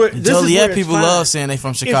 this is where this is where Joliet it's people fine. love saying they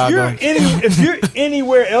from Chicago. If you're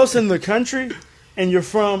anywhere else in the country and you're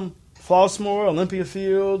from Flossmoor, Olympia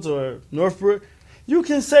Fields, or Northbrook, you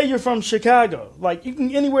can say you're from Chicago. Like you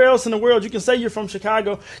can anywhere else in the world, you can say you're from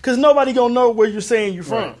Chicago because nobody gonna know where you're saying you're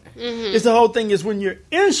from. Mhm. It's the whole thing is when you're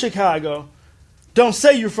in Chicago, don't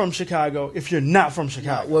say you're from Chicago if you're not from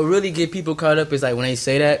Chicago. What really get people caught up is like when they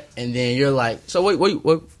say that, and then you're like, "So what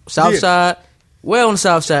South Yeah. Side? Well, on the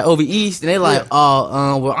South Side, over East," and they like, Yeah.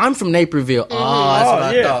 "Oh, well, I'm from Naperville." Oh, that's what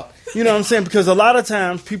I thought. You know what I'm saying? Because a lot of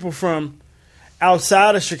times people from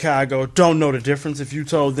outside of Chicago don't know the difference. If you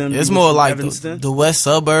told them It's you more was from like Evanston. the west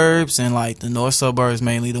suburbs and like the north suburbs,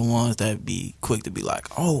 mainly the ones that be quick to be like,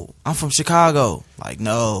 "Oh, I'm from Chicago." Like,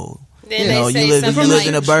 no, Then you they know, say you live something in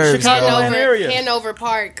like the burbs, Chicagoland bro. area. Hanover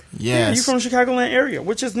Park. Yeah, Yes. you from the Chicagoland area,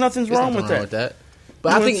 which is nothing's There's wrong nothing with that.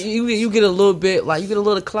 But I think you get a little bit, like, you get a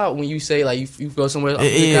little clout when you say, like, you go somewhere.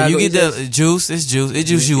 Yeah, you get the juice. It's juice. It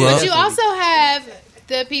juice you up. But you also have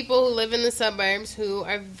the people who live in the suburbs who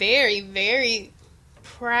are very, very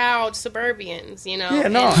proud suburbians, you know? Yeah,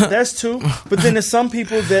 no, that's true. But then there's some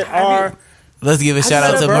people that are... Let's give a shout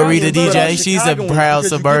out to Marita DJ. She's a proud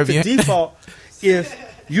suburban. The default, if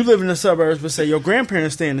you live in the suburbs, but say your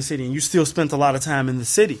grandparents stay in the city and you still spent a lot of time in the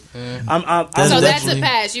city. So that's a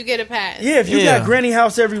pass. You get a pass. Yeah, if you got granny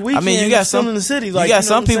house every weekend, you got some in the city. Like, you got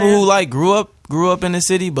some people who like grew up in the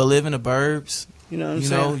city but live in the burbs. You know what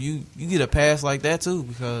I'm saying? You get a pass like that too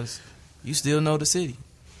because you still know the city.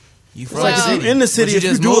 You from like the city. If you're in the city, if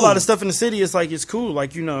you do move. a lot of stuff in the city, it's like it's cool.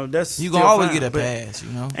 Like, you know, that's you gonna always get a pass. You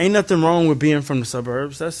know, ain't nothing wrong with being from the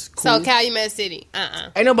suburbs. That's cool. So Calumet City,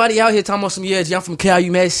 Ain't nobody out here talking about some y'all from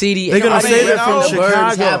Calumet City. They're gonna say that from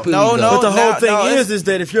Chicago. No, but the whole thing is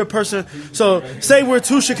that if you're a person, so say we're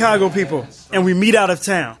two Chicago people and we meet out of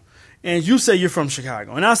town, and you say you're from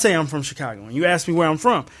Chicago, and I say I'm from Chicago, and you ask me where I'm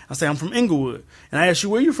from, I say I'm from Inglewood, and I ask you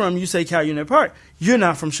where you're from, you say Calumet Park. You're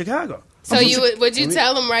not from Chicago. So would you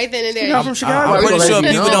tell them right then and there? You're not from Chicago. I'm pretty sure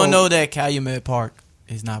people don't know that Calumet Park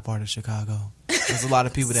is not part of Chicago. There's a lot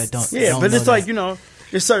of people that don't. Yeah, don't but know it's that. like, you know,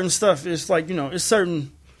 it's certain stuff. It's like, you know, it's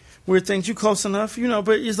certain weird things. You close enough, you know,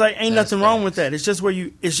 but it's like ain't nothing wrong with that. It's just where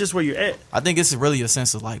you're at. I think it's really a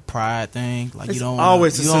sense of like pride thing. Like It's you don't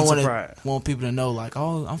always a you don't sense of wanna pride. Want people to know like,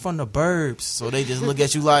 oh, I'm from the burbs, so they just look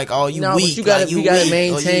at you like, oh, you No, weak. but you gotta, like, we gotta weak,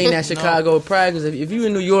 maintain or that Chicago pride. Because if you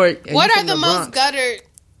in New York, and What you are from the most Bronx, guttered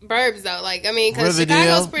burbs though? Like, I mean, because Riverdale.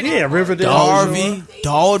 Chicago's pretty. Yeah, Riverdale, Darby,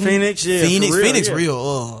 Dalton, Phoenix, yeah, Phoenix, for real, Phoenix, yeah. real.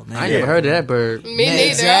 Oh man, I ain't never heard of that bird. Me neither.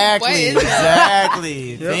 Exactly, What is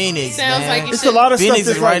exactly. Yep. Phoenix, Sounds man. like you It's a lot of Phoenix stuff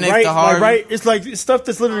that's is right like next right, to Harvey. like right. It's like stuff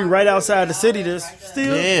that's literally right outside the city. That's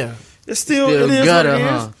still, Yeah. it's still, Still it is gutter, what it is.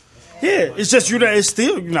 huh? Yeah, it's just it's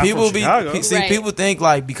still you're not People from Chicago. Right. people think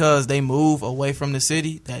like because they move away from the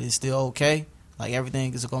city that it's still okay. Like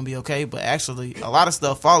everything is gonna be okay, but actually a lot of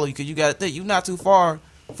stuff follow you because you got to think you're not too far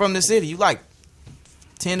from the city. You like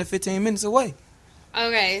 10 to 15 minutes away.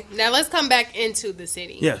 Okay, now let's come back into the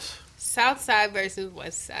city. Yes. South Side versus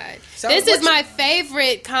West Side. This is my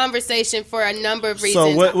favorite conversation for a number of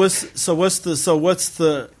reasons.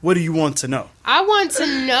 What do you want to know? I want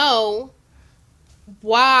to know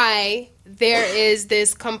why there is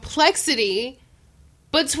this complexity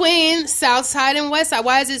between South Side and West Side.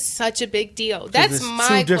 Why is it such a big deal? That's There's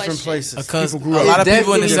my two different question. places. Because a People grew up. lot of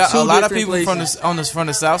people in the Definitely south, a lot of two people different from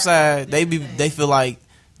the south side, they feel like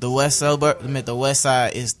the west suburb, the west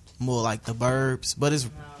side is more like the burbs, but it's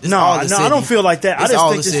all the city. I don't feel like that. It's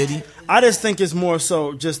all the city. I just think it's more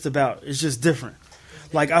so just about. It's just different.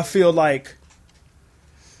 Like I feel like,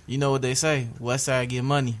 You know what they say, west side get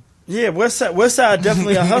money. yeah, West Side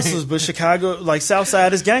definitely are hustlers, but Chicago, like South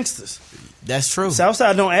Side, is gangsters. That's true. South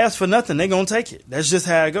Side don't ask for nothing; they gonna take it. That's just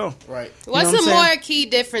how it go. Right. What's know what the I'm saying? more key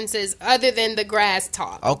differences other than the grass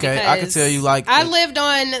talk? Okay, I can Because tell you, like, I lived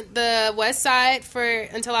on the West Side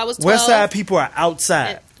until I was 12. West Side people are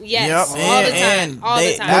outside. Yes, Yep. all the time. And All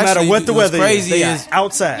they- the time. No matter Actually, what the what's weather crazy they is are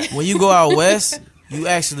outside. when you go out west, you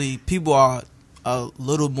actually people are a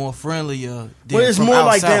little more friendlier. Than Well, it's from more out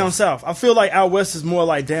like south. down south. I feel like out west is more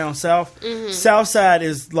like down south. Mm-hmm. South Side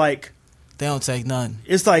is like They don't take none.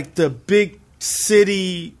 it's like the big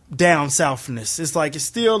city down southness. It's like it's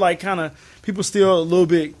still like kind of people still a little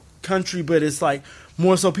bit country, but it's like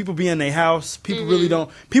more so people be in their house. People really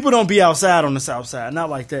don't be outside on the south side. Not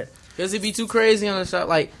like that. Because it be too crazy on the south.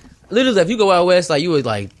 Like, literally, if you go out west, like, you would,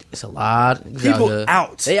 like, it's a lot. People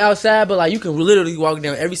out. They outside, but, like, you can literally walk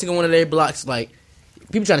down every single one of their blocks, like,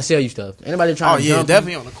 people trying to sell you stuff. Anybody trying to jump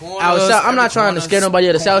definitely you. on the corner. Outside, I'm not trying to scare nobody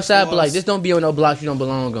at the south side, but, like, just don't be on no blocks you don't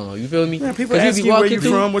belong on. You feel me? Yeah, people 'Cause ask be you where walking you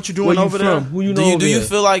through, from, what you doing where you over there. from, Who you know Do you over there.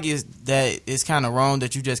 feel like it's kind of wrong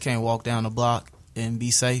that you just can't walk down the block and be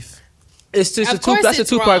safe? It's just Of course that's a it's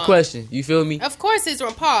two-part wrong. question. You feel me? Of course, it's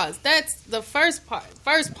wrong. Pause. That's the first part.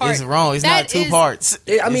 It's wrong. It's That not two is- parts.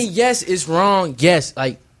 I mean, yes, it's wrong.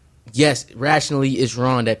 Yes, rationally, it's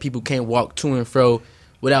wrong that people can't walk to and fro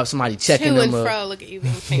without somebody checking To them and up. fro. Look at you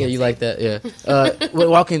being fancy. Yeah, you like that? Yeah.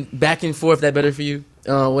 Walking back and forth, that better for you?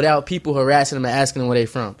 Without people harassing them and asking them where they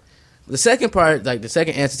from. The second part, like the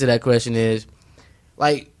second answer to that question is,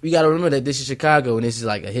 like, we got to remember that this is Chicago and this is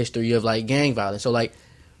like a history of like gang violence. So like,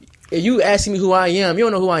 if you asking me who I am, you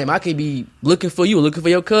don't know who I am. I could be looking for you, looking for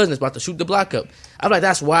your cousin that's about to shoot the block up. I'm like,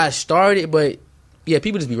 that's why I started, but yeah,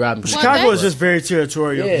 people just be robbing people. Chicago is just very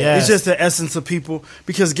territorial. Yeah. Yeah. It's just the essence of people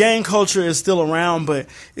because gang culture is still around, but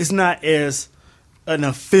it's not as an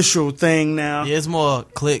official thing now. Yeah, it's more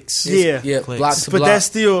clicks. Yeah, Yeah, Clicks. block to but block. that's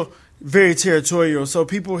still very territorial. So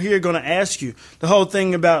people here are going to ask you the whole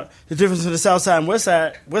thing about the difference in the South Side and West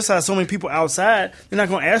Side. West Side, so many people outside, they're not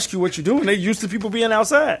going to ask you what you're doing. They're used to people being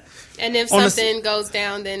outside. And if something goes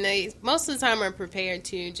down, then they most of the time are prepared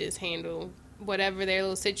to just handle whatever their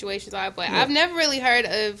little situations are. But I've never really heard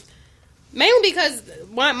of, mainly because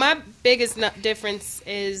my biggest difference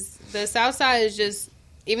is the South Side is just,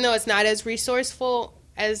 even though it's not as resourceful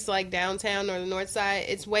as like downtown or the North Side,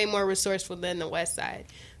 it's way more resourceful than the West Side.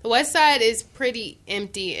 The West Side is pretty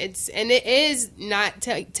empty. It is not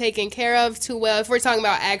taken care of too well. If we're talking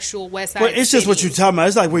about actual West Side, well, it's just what you're talking about.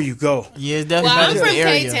 It's like where you go. Yeah, it's definitely I'm from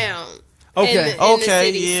area. K-Town. Okay, in the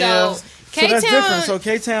city. Yeah. So So that's different. So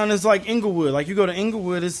K-Town is like Inglewood. Like you go to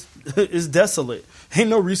Inglewood, it's desolate. Ain't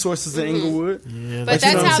no resources in Inglewood. Yeah, but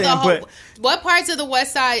that's how the whole. What parts of the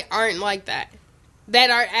West Side aren't like that? That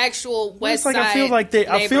are actual West Side. I feel like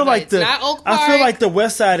not Oak Park. I feel like the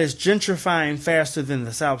West Side is gentrifying faster than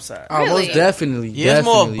the South Side. Oh, most definitely. Yeah, there's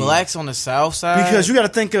more blacks on the South Side because you got to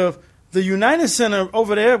think of the United Center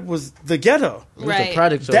over there was the ghetto. Right.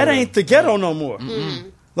 That ain't the ghetto no more.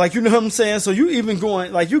 Like, you know what I'm saying? So you even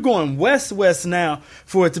going, like, you're going west now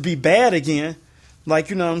for it to be bad again. Like,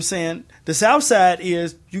 you know what I'm saying? The South Side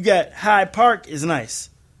is, you got Hyde Park is nice.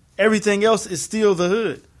 Everything else is still the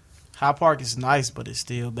hood. Hyde Park is nice, but it's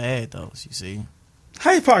still bad, though, you see.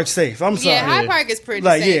 Hyde Park's safe. I'm sorry. Yeah, Hyde Park is pretty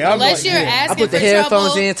like, safe. Yeah, unless you're asking I put the for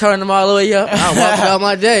headphones trouble. in, turn them all the way up. I'm walking out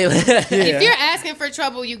my day. If you're asking for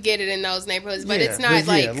trouble, you get it in those neighborhoods, but it's not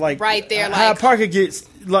like right there. Like Hyde Park, it gets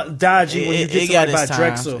dodgy when you get to like by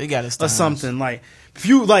Drexel or something. Like if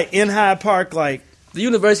you like in Hyde Park, like the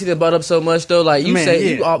university that bought up so much though. Like you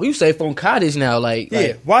you safe on Cottage now. Like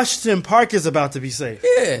Washington Park is about to be safe.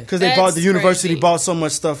 Yeah, because they bought the university bought so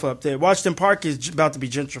much stuff up there. Washington Park is about to be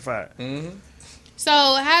gentrified. Mm-hmm. So,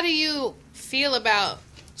 how do you feel about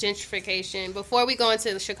gentrification? Before we go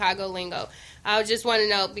into the Chicago lingo, I just want to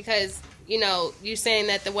know, because, you know, you're saying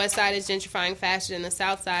that the West Side is gentrifying faster than the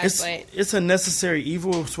South Side, it's a necessary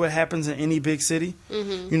evil. It's what happens in any big city.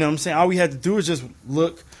 Mm-hmm. You know what I'm saying? All we had to do is just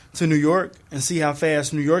look to New York and see how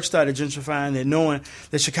fast New York started gentrifying, and knowing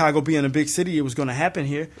that Chicago being a big city, it was going to happen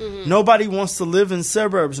here. Mm-hmm. Nobody wants to live in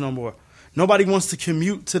suburbs no more. Nobody wants to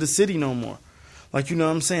commute to the city no more. Like, you know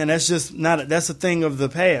what I'm saying? That's just that's a thing of the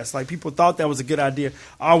past. Like, people thought that was a good idea.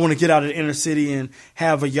 I want to get out of the inner city and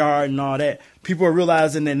have a yard and all that. People are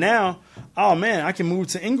realizing that now, oh, man, I can move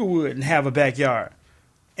to Inglewood and have a backyard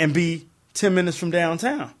and be 10 minutes from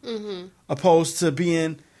downtown, opposed to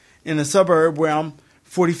being in a suburb where I'm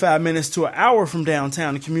 45 minutes to an hour from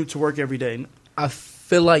downtown and commute to work every day. I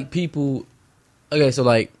feel like people, okay, so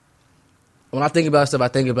like, when I think about stuff, I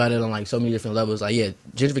think about it on like so many different levels. Like, yeah,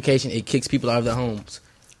 gentrification, it kicks people out of their homes.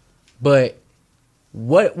 But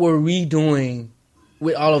what were we doing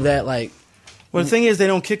with all of that? Like, well, the thing is, they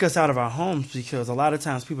don't kick us out of our homes because a lot of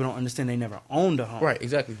times people don't understand they never owned a home. Right,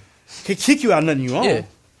 exactly. They kick you out of nothing you own. Yeah.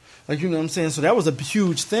 Like, you know what I'm saying? So that was a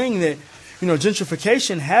huge thing that, you know,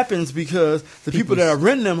 gentrification happens because the people that are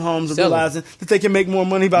renting them homes are realizing that they can make more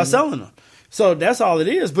money by selling them. So that's all it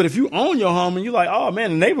is. But if you own your home and you're like, oh, man,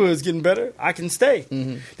 the neighborhood's getting better, I can stay.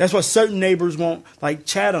 That's what certain neighbors want, like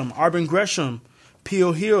Chatham, Auburn Gresham,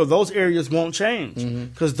 Peel Hill. Those areas won't change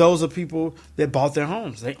because those are people that bought their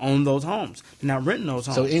homes. They own those homes. They're not renting those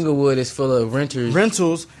homes. So Inglewood is full of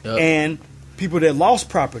rentals and people that lost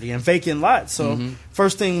property and vacant lots. So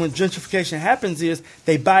first thing when gentrification happens is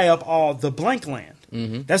they buy up all the blank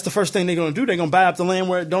land. That's the first thing they're going to do. They're going to buy up the land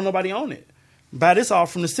where don't nobody own it. Buy this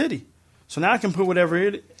off from the city. So now I can put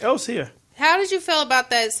whatever else here. How did you feel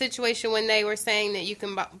about that situation when they were saying that you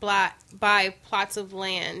can buy plots of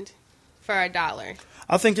land for $1?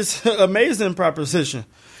 I think it's an amazing proposition.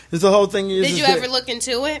 It's the whole thing is. Did you ever look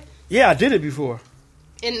into it? Yeah, I did it before.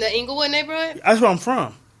 In the Inglewood neighborhood? That's where I'm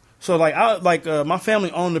from. So my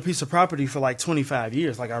family owned a piece of property for like 25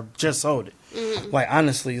 years. Like I just sold it. Like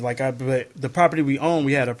honestly, but the property we own,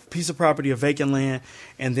 we had a piece of property of vacant land,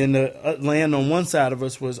 and then the land on one side of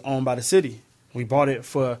us was owned by the city. We bought it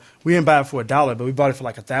we didn't buy it for $1, but we bought it for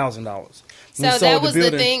like $1,000. So that was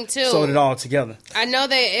the thing too. Sold it all together. I know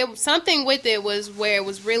that something with it was where it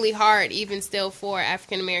was really hard, even still, for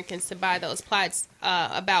African Americans to buy those plots.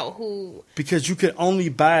 About who? Because you could only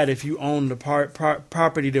buy it if you owned the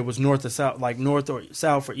property that was north or south, like north or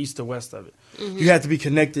south or east or west of it. You had to be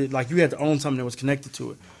connected, like you had to own something that was connected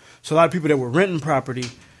to it. So a lot of people that were renting property,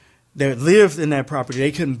 that lived in that property,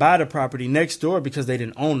 they couldn't buy the property next door because they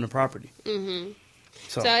didn't own the property.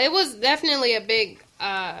 So it was definitely a big,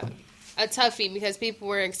 a toughie because people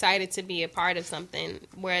were excited to be a part of something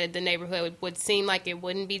where the neighborhood would seem like it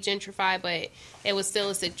wouldn't be gentrified, but it was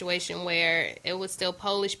still a situation where it was still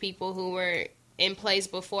Polish people who were in place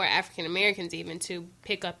before African Americans even to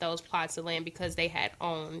pick up those plots of land because they had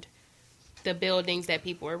owned the buildings that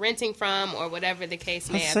people were renting from or whatever the case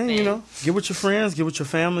may have been. You know, get with your friends, get with your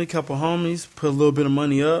family, couple homies, put a little bit of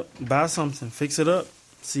money up, buy something, fix it up.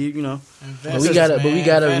 See, you know, we gotta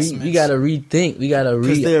rethink. We gotta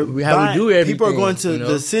how we do everything. People are going to, you know?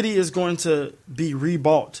 the city is going to be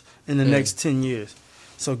rebought in the next 10 years.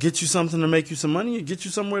 So get you something to make you some money and get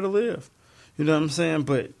you somewhere to live. You know what I'm saying?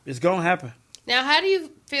 But it's gonna happen. Now, how do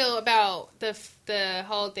you feel about the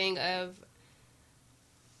whole thing of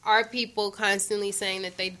are people constantly saying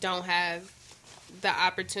that they don't have the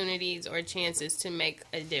opportunities or chances to make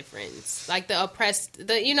a difference? Like the oppressed,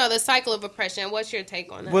 the cycle of oppression. What's your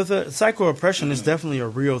take on that? Well, the cycle of oppression is definitely a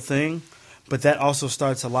real thing, but that also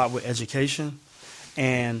starts a lot with education.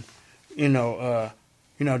 And,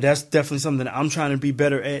 that's definitely something that I'm trying to be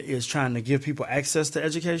better at, is trying to give people access to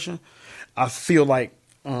education. I feel like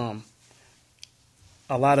a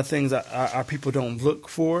lot of things our people don't look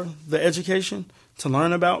for the education to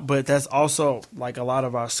learn about, but that's also like a lot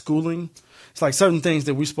of our schooling. It's like certain things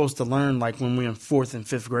that we're supposed to learn like when we're in 4th and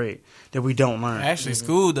 5th grade that we don't learn. Actually,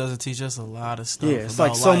 school doesn't teach us a lot of stuff. Yeah, it's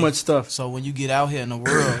like so much stuff. So when you get out here in the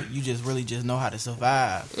world, you just really know how to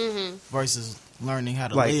survive versus learning how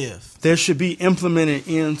to live. There should be implemented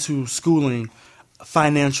into schooling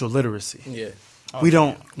financial literacy. Yeah. We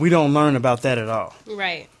don't learn about that at all.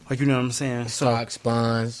 Right. Like, you know what I'm saying? Stocks,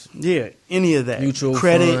 bonds. Yeah, any of that. Mutual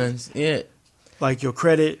credit, funds. Yeah. Like your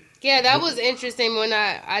credit. Yeah, that was interesting when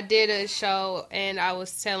I did a show and I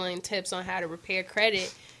was telling tips on how to repair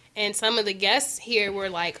credit. And some of the guests here were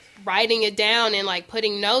like writing it down and like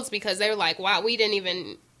putting notes because they were like, wow, we didn't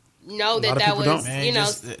even know that was, Man,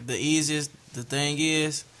 the thing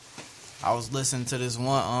is, I was listening to this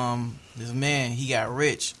man, he got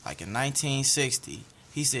rich like in 1960.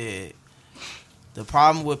 He said, the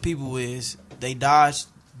problem with people is they dodge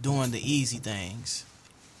doing the easy things.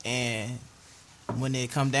 And when they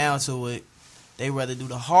come down to it, they rather do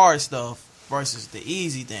the hard stuff versus the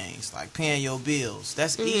easy things, like paying your bills.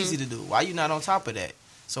 That's easy to do. Why you not on top of that?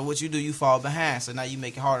 So what you do, you fall behind. So now you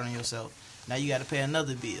make it hard on yourself. Now you got to pay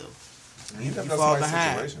another bill. You fall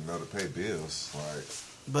behind. Situation though to pay bills, like.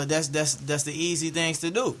 But that's the easy things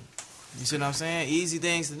to do. You see what I'm saying? Easy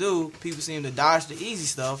things to do. People seem to dodge the easy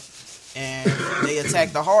stuff, and they attack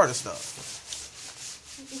the harder stuff.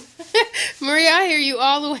 Maria, I hear you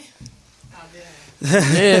all the way.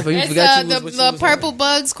 Yeah, but you forgot the purple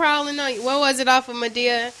bugs crawling on you. What was it off of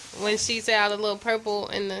Medea when she said all the little purple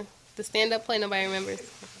in the stand-up play? Nobody remembers.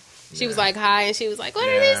 She was like high, and she was like, what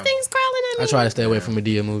are these things crawling on me? I try to stay away from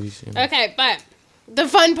Medea movies. You know? Okay, but the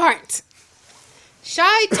fun part.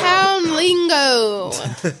 Chi-Town lingo.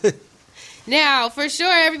 Now, for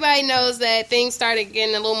sure, everybody knows that things started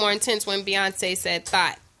getting a little more intense when Beyonce said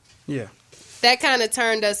thought. Yeah. That kind of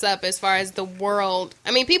turned us up as far as the world.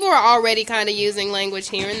 I mean, people were already kind of using language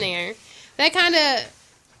here and there. That kind of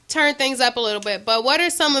turned things up a little bit. But what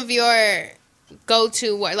are some of your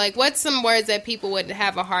go-to words? Like, what's some words that people would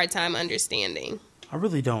have a hard time understanding? I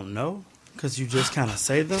really don't know. Because you just kind of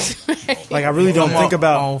say them. Like, I really don't think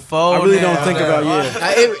about... I really don't think about,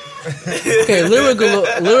 Okay,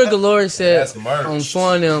 Lyra Galore said on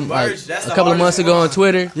phone them like a couple of months ago on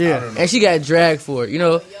Twitter. Yeah. And she got dragged for it, you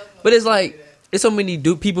know? But it's like, there's so many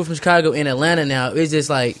people from Chicago in Atlanta now. It's just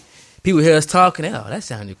like, people hear us talking, oh, that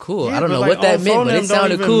sounded cool. Yeah, I don't know like, what that meant, but it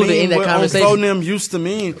sounded cool to end that conversation. On phone used to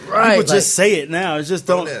mean. Right. People just say it now. It just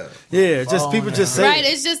don't. Yeah, just people just say right, it.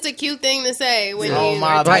 it's just a cute thing to say. When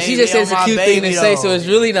Right, she just said it's a cute thing to say, so it's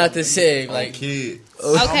really not the same. Like, kids.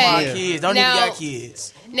 Okay. Kids. Don't even got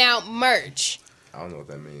kids. Now, merch. I don't know what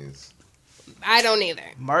that means. I don't either.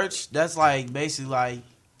 Merch, that's like, basically like,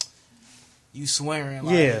 you swearing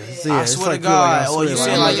like, I swear like to God, like or you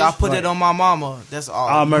saying like y'all put it on my mama. That's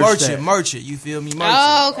all. Merch it. You feel me? Merch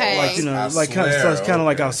oh, okay. Like, you know, like kind of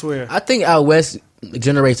like I swear. I think out west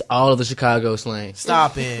generates all of the Chicago slang.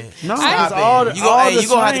 Stop it. No, stop all it. The, you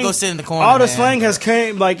gonna have to go sit in the corner. All the man. slang has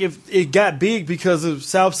came like if it got big because of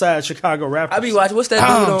Southside Chicago rappers. I be watching. What's that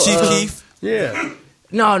dude on Chief Keef? Yeah.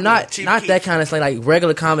 No, not that kind of slang. Like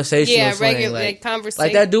regular conversational yeah, slang. regular conversation.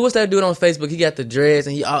 Like that dude. What's that dude on Facebook? He got the dreads,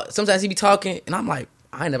 and he sometimes he be talking, and I'm like,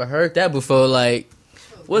 I ain't never heard that before. Like,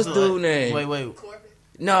 what's dude name? Wait.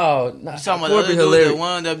 No, not talking about the dude, the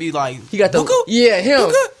one that be like, he got the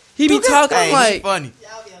him. He be talking like funny.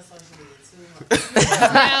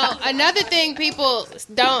 Now, another thing people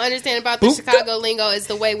don't understand about the Chicago lingo is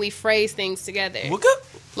the way we phrase things together.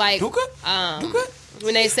 Like,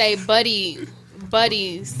 when they say buddies.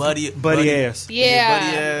 Buddy ass. Yeah.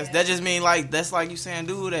 Buddy ass. That just mean like, that's like you saying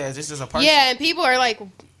dude ass. This is a person. Yeah, and people are like,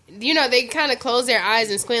 you know, they kind of close their eyes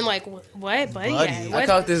and squint like, what, buddy? I What?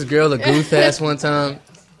 called this girl a goof ass one time.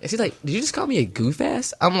 And she's like, did you just call me a goof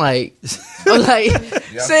ass? I'm like,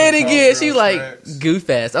 say it again. She's like, goof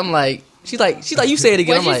ass. I'm like, she's like, you say it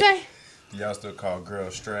again. What'd I'm you like, say? Y'all still call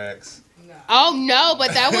girls strax? Oh, no,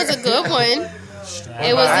 but that was a good one.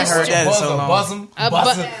 It was I heard that in so long. a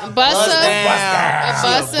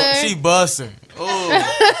busser. She busser. Ooh,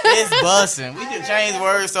 it's bussing. We just changed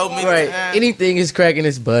words so many right. times. Anything is cracking,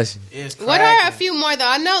 it's busting. It's cracking. What are a few more, though?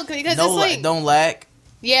 I know, because No, it's like... don't lack.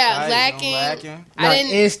 Yeah, Right, lacking. don't lacking. I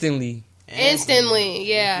didn't... Instantly. Instantly,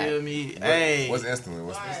 yeah. You feel me? Hey. What's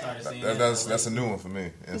instantly? That's a new one for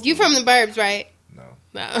me. Instantly. You from the burbs, right? No.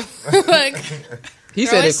 Look. He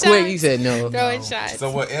Throwing said it quick. shots. He said no. Throwing shots.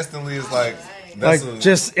 So what instantly is like? Like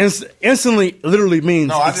just instantly, literally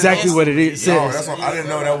means exactly what it is. No, that's what, I didn't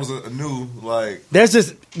know that was a new like. That's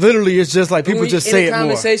just literally. It's just like people just say in it a more.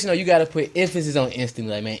 conversation, though, you got to put emphasis on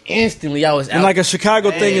instantly. Like, man, instantly I was out. And like a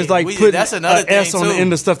Chicago thing is like putting that's another an S thing, on the too.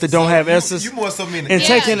 end of stuff that don't have S's. You more so mean and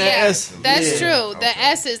taking the S. That's true. The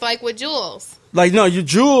S is like with Jules. Like no, you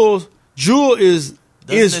Jewel is Jules.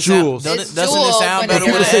 Doesn't it Jewel, sound but better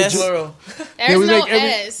people with say an S? Jewel. There's we no make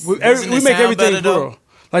S. we Doesn't it make sound everything better, though? plural.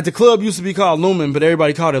 Like the club used to be called Lumen, but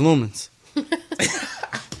everybody called it Lumens.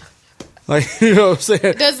 Like you know what I'm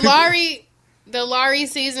saying? Does the Laurie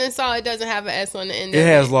season salt, it doesn't have an S on the end It of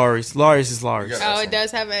has Laurie's. Laurie's is Laurie's. Oh, it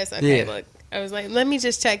does have an S. Okay, Yeah. look. I was like, let me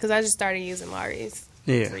just check because I just started using Laurie's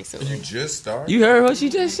recently. You just started. You heard what she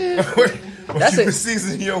just said? That's you been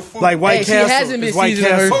seasoning your food. Like White Hey, she Castle. hasn't been It's White seasoning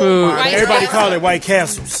her Castle. food. White Everybody Castle. call it White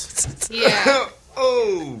Castles. Yeah.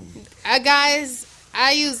 Oh. Guys,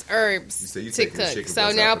 I use herbs said you to taking the cook. chicken So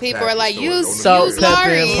breast now out the people are like, package store, use Salt, pepper,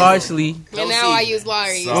 Laurie's. and parsley. And now I use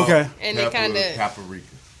Laurie's. Okay. And they kind of... paprika.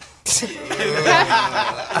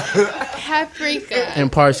 Paprika.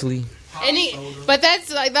 And parsley. But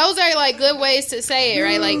that's like those are like good ways to say it,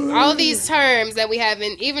 right? Like all these terms that we have,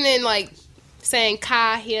 even in like saying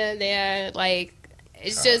 "ka" here, there, like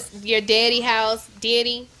it's just your daddy house,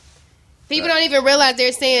 daddy. People don't even realize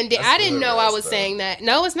they're saying. I didn't know I was saying that.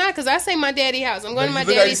 No, it's not because I say my daddy house. I'm going to my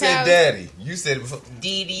Look how you daddy's said house. daddy. You said it before.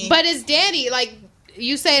 Daddy. But it's daddy. Like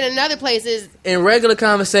you say it in other places. In regular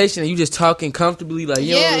conversation, you just talking comfortably, like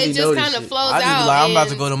you Yeah, don't really it know just this kind of shit. flows I just out. be like, I'm about to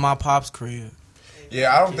and- go to my pop's crib.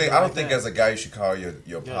 Yeah, I don't think as a guy you should call your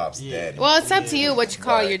pops daddy. Well, it's up to you what you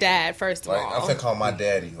call your dad. First of Like all, I'm saying call my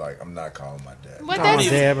daddy. Like I'm not calling my dad. What Call my that's-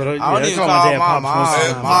 dad, but I yeah, don't they even call call my dad my Pops. mom. once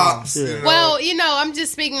in a while. Pops. Yeah. You know? Well, I'm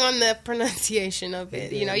just speaking on the pronunciation of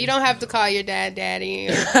it. You know, you don't have to call your dad daddy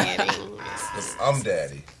or daddy. I'm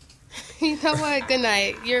daddy. You know what? Good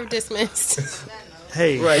night. You're dismissed.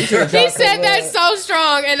 Hey, Right, you He should've dropped said that that so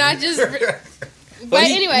strong, and I just. But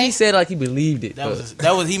anyway, he said like he believed it. That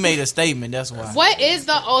was he made a statement. That's why. what is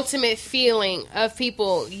the ultimate feeling of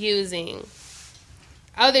people using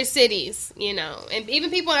other cities? You know, and even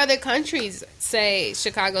people in other countries say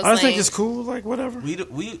Chicago slang. I think it's cool. Like whatever.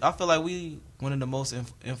 I feel like we one of the most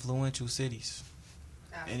influential cities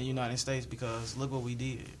in the United States because look what we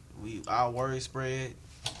did. Our word spread.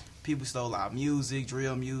 People stole our music,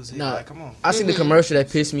 drill music. Nah, like, come on. I seen the commercial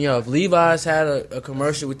that pissed me off. Levi's had a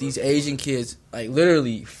commercial with these Asian kids, like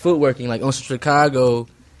literally footworking, like on Chicago.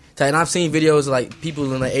 And I've seen videos of like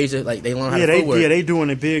people in like Asia, like they learn how to footwork. they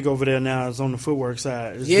doing it big over there now. It's on the footwork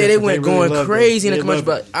side. It's Yeah, they different. went really going love crazy it. in the They commercial,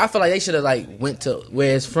 love but I feel like they should have like went to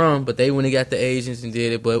where it's from, but they went and got the Asians and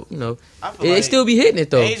did it. But you know, they like still be hitting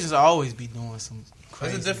it though. Asians always be doing some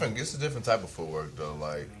crazy. It's a different type of footwork though.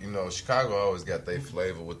 Like Chicago always got their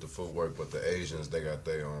flavor with the footwork, but the Asians they got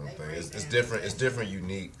their own thing. It's different. It's different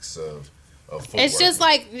uniques of footwork. It's just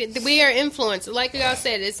like we are influenced. Like y'all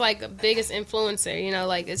said, it's like the biggest influencer. You know,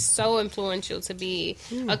 like it's so influential to be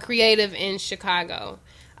a creative in Chicago.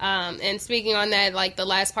 And speaking on that, like the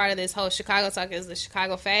last part of this whole Chicago talk is the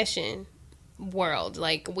Chicago fashion world.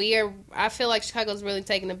 Like I feel like Chicago's really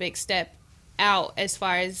taking a big step out as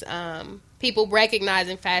far as people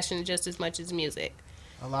recognizing fashion just as much as music.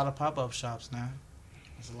 A lot of pop-up shops now.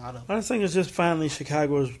 There's a lot of. I just think it's just finally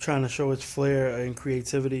Chicago is trying to show its flair and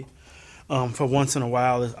creativity. For once in a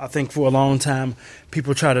while, I think for a long time,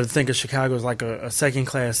 people try to think of Chicago as like a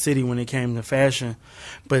second-class city when it came to fashion,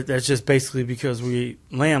 but that's just basically because we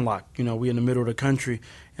landlocked. You know, we in the middle of the country,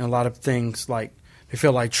 and a lot of things like they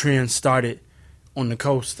feel like trends started on the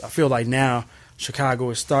coast. I feel like now Chicago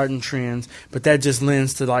is starting trends, but that just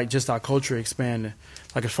lends to like just our culture expanding.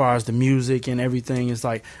 Like as far as the music and everything is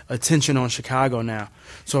like attention on Chicago now.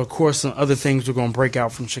 So of course some other things are going to break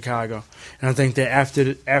out from Chicago, and I think that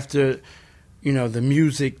after the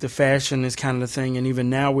music, the fashion is kind of the thing, and even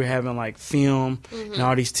now we're having like film and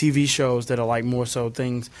all these TV shows that are like more so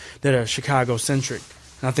things that are Chicago centric.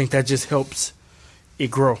 And I think that just helps it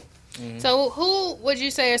grow. So who would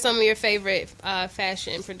you say are some of your favorite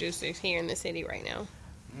fashion producers here in the city right now?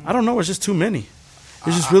 I don't know. It's just too many.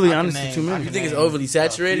 It's just really honestly too many. You think it's overly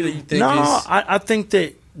saturated, or you think No, it's... I think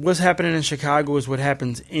that what's happening in Chicago is what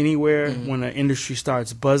happens anywhere when the industry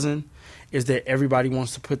starts buzzing, is that everybody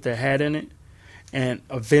wants to put their hat in it. And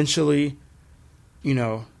eventually, you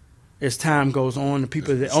know, as time goes on, the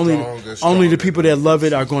people that only the people that love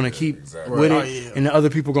it are going to keep with it, and the other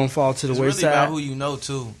people going to fall to the wayside. It's really about who you know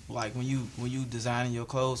too. Like when you designing your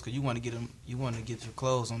clothes, because you want to get your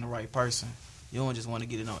clothes on the right person. You don't just want to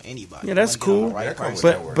get it on anybody. Yeah, that's cool.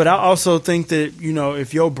 But I also think that, you know,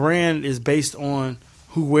 if your brand is based on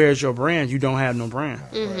who wears your brand, you don't have no brand.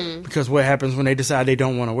 Mm-hmm. Because what happens when they decide they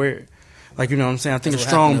don't want to wear it? Like, you know what I'm saying? I think a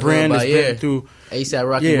strong brand is built through... ASAP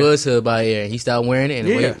Rocky was Hood by Air. He stopped wearing it,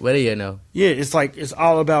 and what do you know? Yeah, it's like, it's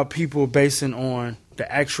all about people basing on the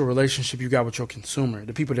actual relationship you got with your consumer,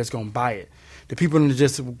 the people that's going to buy it. The people that are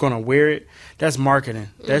just going to wear it, that's marketing.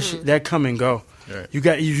 That come and go. Right. You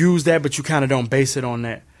use that, but you kind of don't base it on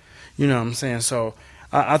that. You know what I'm saying? So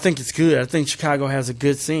I think it's good. I think Chicago has a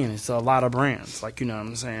good scene. It's a lot of brands. Like, you know what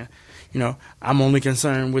I'm saying? You know, I'm only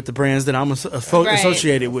concerned with the brands that I'm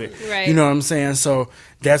associated with. Right. You know what I'm saying? So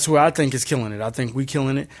that's where I think is killing it. I think we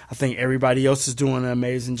killing it. I think everybody else is doing an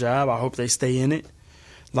amazing job. I hope they stay in it.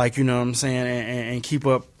 Like, you know what I'm saying? And keep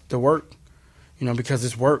up the work. You know, because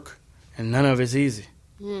it's work. And none of it's easy.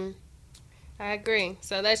 Mm. I agree.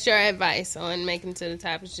 So that's your advice on making it to the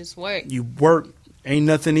top, is just work. You work. Ain't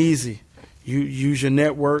nothing easy. You use your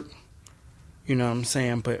network. You know what I'm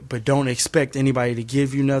saying? But don't expect anybody to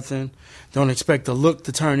give you nothing. Don't expect the look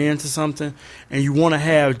to turn into something. And you want to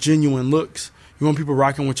have genuine looks. You want people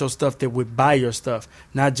rocking with your stuff that would buy your stuff,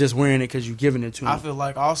 not just wearing it because you're giving it to them. I feel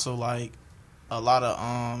like also like a lot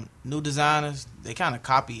of new designers, they kind of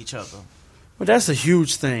copy each other. Well, that's a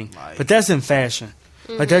huge thing. But that's in fashion.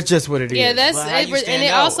 Like, that's just what it is. Yeah, that's and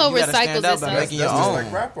it also recycles itself. That's just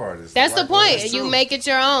like rap artists. That's the point. That's You true. make it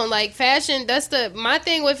your own. Like, fashion, that's my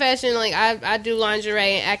thing with fashion. Like, I do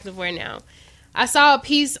lingerie and activewear now. I saw a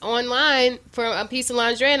piece online for a piece of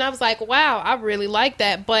lingerie, and I was like, wow, I really like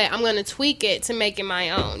that, but I'm going to tweak it to make it my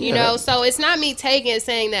own. You know? So it's not me taking it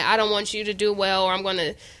saying that I don't want you to do well, or I'm going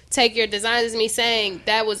to take your design. It's me saying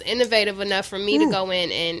that was innovative enough for me to go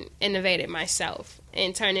in and innovate it myself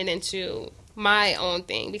and turn it into my own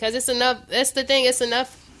thing, because it's enough. That's the thing. It's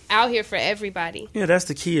enough out here for everybody. Yeah, that's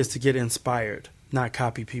the key, is to get inspired, not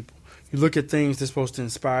copy people. You look at things that's supposed to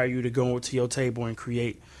inspire you to go to your table and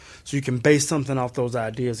create, so you can base something off those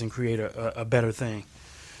ideas and create a better thing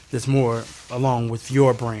that's more along with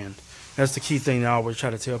your brand. That's the key thing that I always try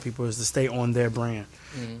to tell people, is to stay on their brand.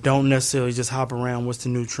 Don't necessarily just hop around what's the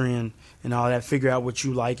new trend and all that. Figure out what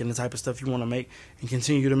you like and the type of stuff you want to make and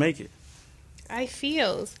continue to make it. I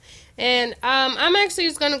feels. And I'm actually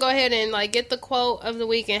just going to go ahead and like get the quote of the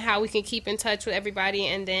week and how we can keep in touch with everybody.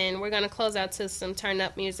 And then we're going to close out to some turn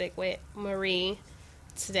up music with Marie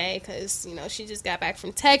today, because, you know, she just got back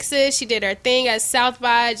from Texas. She did her thing at South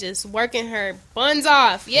by, just working her buns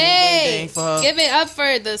off. Yay! Give it up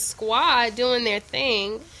for the squad doing their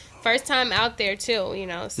thing. First time out there, too, you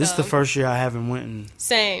know. So. This is the first year I haven't went in.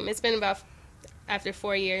 Same. It's been about after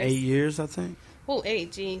 4 years. 8 years, I think. Oh,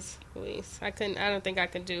 8, jeez, Louise. I don't think I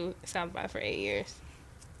could do South by for 8 years.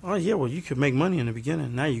 Oh yeah, well you could make money in the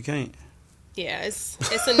beginning. Now you can't. Yeah, it's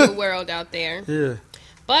a new world out there. Yeah.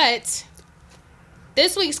 But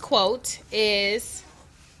this week's quote is,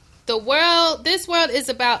 this world is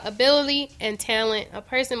about ability and talent. A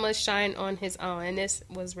person must shine on his own. And this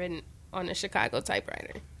was written on a Chicago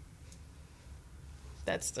typewriter.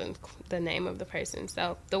 That's the name of the person.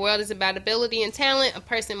 So, the world is about ability and talent. A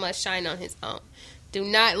person must shine on his own. Do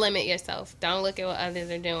not limit yourself. Don't look at what others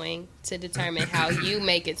are doing to determine how you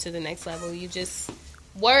make it to the next level. You just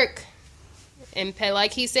work and pay.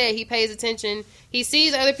 Like he said, he pays attention. He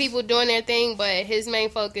sees other people doing their thing, but his main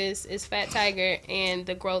focus is Fat Tiger and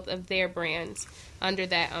the growth of their brands under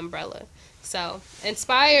that umbrella. So,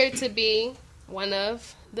 inspired to be one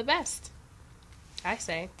of the best, I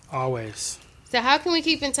say. Always. So how can we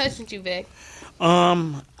keep in touch with you, Vic?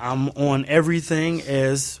 I'm on everything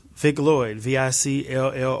as Vic Lloyd,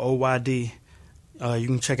 VICLLOYD. You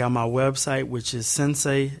can check out my website, which is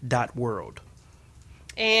sensei.world.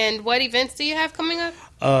 And what events do you have coming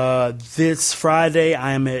up? This Friday,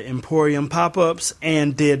 I am at Emporium Pop-Ups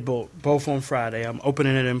and Deadbolt, both on Friday. I'm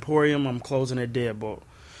opening at Emporium. I'm closing at Deadbolt.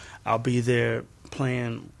 I'll be there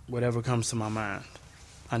playing whatever comes to my mind.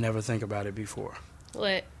 I never think about it before.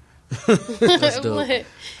 Lit. That's dope.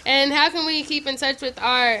 And how can we keep in touch with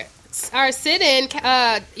our our sit-in,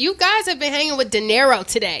 you guys have been hanging with De Niro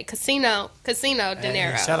today. Casino De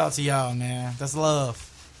Niro. Shout out to y'all, man. That's love.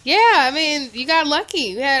 Yeah, I mean, you got lucky.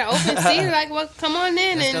 You had an open seat. Like, well, come on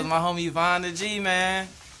in. That's And because my homie Von the G, man,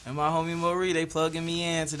 and my homie Marie, they plugging me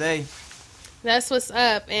in today. that's what's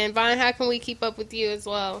up. And Vaughn, how can we keep up with you as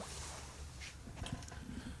well?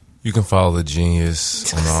 You can follow the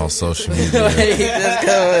Genius on all social media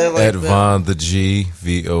At Von the G,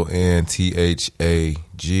 VONTHAG,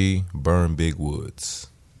 Burn Big Woods.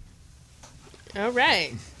 All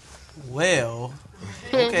right. Well,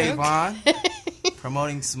 okay, Vaughn.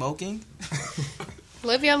 Promoting smoking.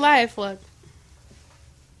 Live your life, look.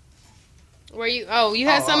 Were you? Oh, you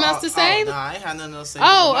had something else to say? Nah, I ain't had nothing else to say.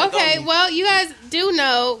 Oh, okay. Well, you guys do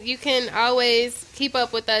know you can always keep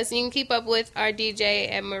up with us. You can keep up with our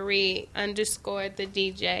DJ at Marie _ the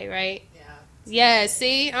DJ, right? Yeah.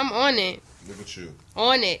 See, I'm on it. Look at you.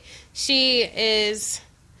 On it. She is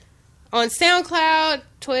on SoundCloud,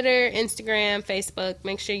 Twitter, Instagram, Facebook.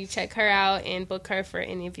 Make sure you check her out and book her for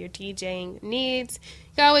any of your DJing needs.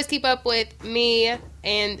 You can always keep up with me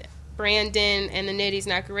and Brandon and the Nitty's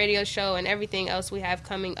Knocker radio show and everything else we have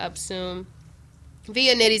coming up soon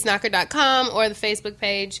via nittiesknocker.com or the Facebook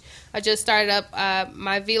page. I just started up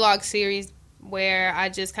my vlog series where I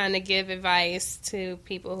just kind of give advice to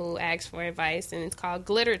people who ask for advice, and it's called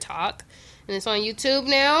Glitter Talk, and it's on YouTube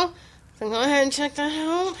now. So go ahead and check that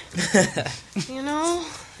out. You know,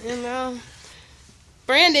 and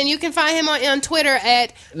Brandon, you can find him on Twitter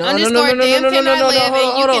at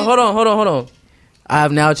 _damncannotlive. Hold on. I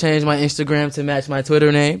have now changed my Instagram to match my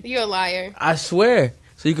Twitter name. You're a liar. I swear.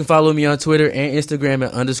 So you can follow me on Twitter and Instagram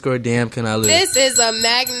at _damncannotlive. This is a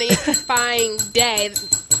magnifying day.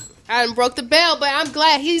 I broke the bell, but I'm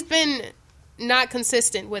glad he's been not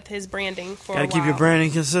consistent with his branding for a while. Gotta keep your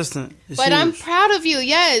branding consistent. But huge. I'm proud of you.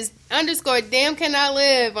 Yes.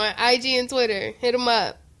 _damncannotlive on IG and Twitter. Hit him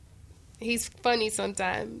up. He's funny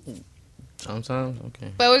sometimes. Sometimes?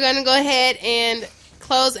 Okay. But we're going to go ahead and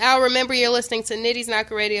close out. Remember, you're listening to Nitty's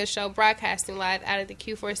Knocker Radio Show, broadcasting live out of the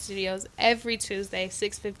Q4 studios every Tuesday,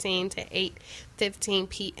 6:15 to 8:15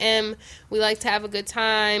 p.m. We like to have a good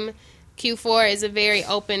time. Q4 is a very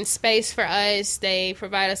open space for us. They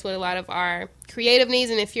provide us with a lot of our creative needs,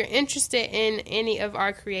 and if you're interested in any of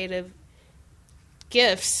our creative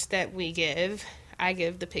gifts that we give, I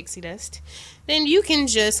give the pixie dust, then you can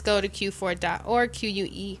just go to q4.org,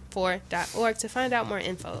 QUE4.org, to find out more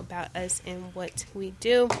info about us and what we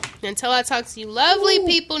do. Until I talk to you lovely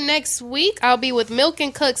people next week, I'll be with Milk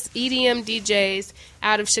and Cook's EDM DJs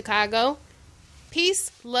out of Chicago.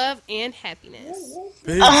 Peace, love, and happiness.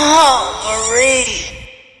 Peace. Oh, Marie.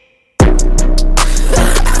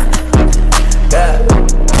 Yeah.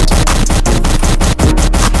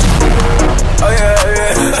 Oh yeah.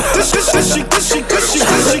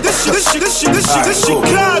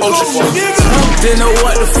 Didn't know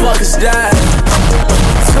what the fuck is that.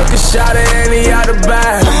 Took a shot at Annie out the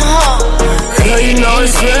bag. Girl, you know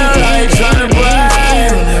it's real, I ain't tryna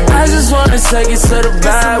brag. I just wanna take it to the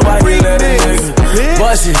bag. Why you let a nigga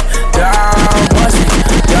bust it down, bust it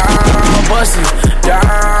down, bust it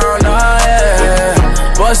down, oh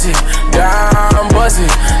yeah. Bust it down, bust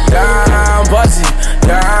it down, bust it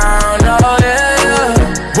down, oh yeah.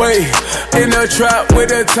 Wait, in the trap with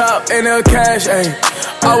the top and the cash, ayy.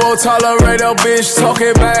 I won't tolerate a bitch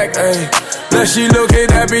talking back, ayy. Now she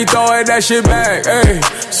looking at me throwing that shit back, ayy.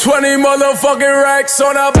 20 motherfucking racks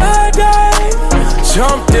on a bad day.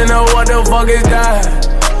 Jumped in a what the fuck is that?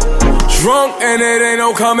 Drunk and it ain't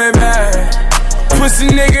no coming back. Pussy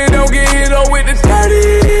nigga don't get hit up with the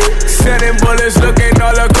 30. Sending bullets looking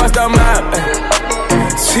all across the map, ayy.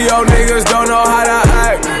 See y'all niggas don't know how to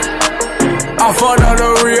act. I fought on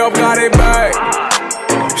the re-up, got it back.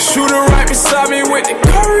 Shooter right beside me with the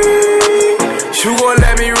curry. You gon'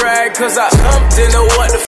 let me rag, cause I jumped into what the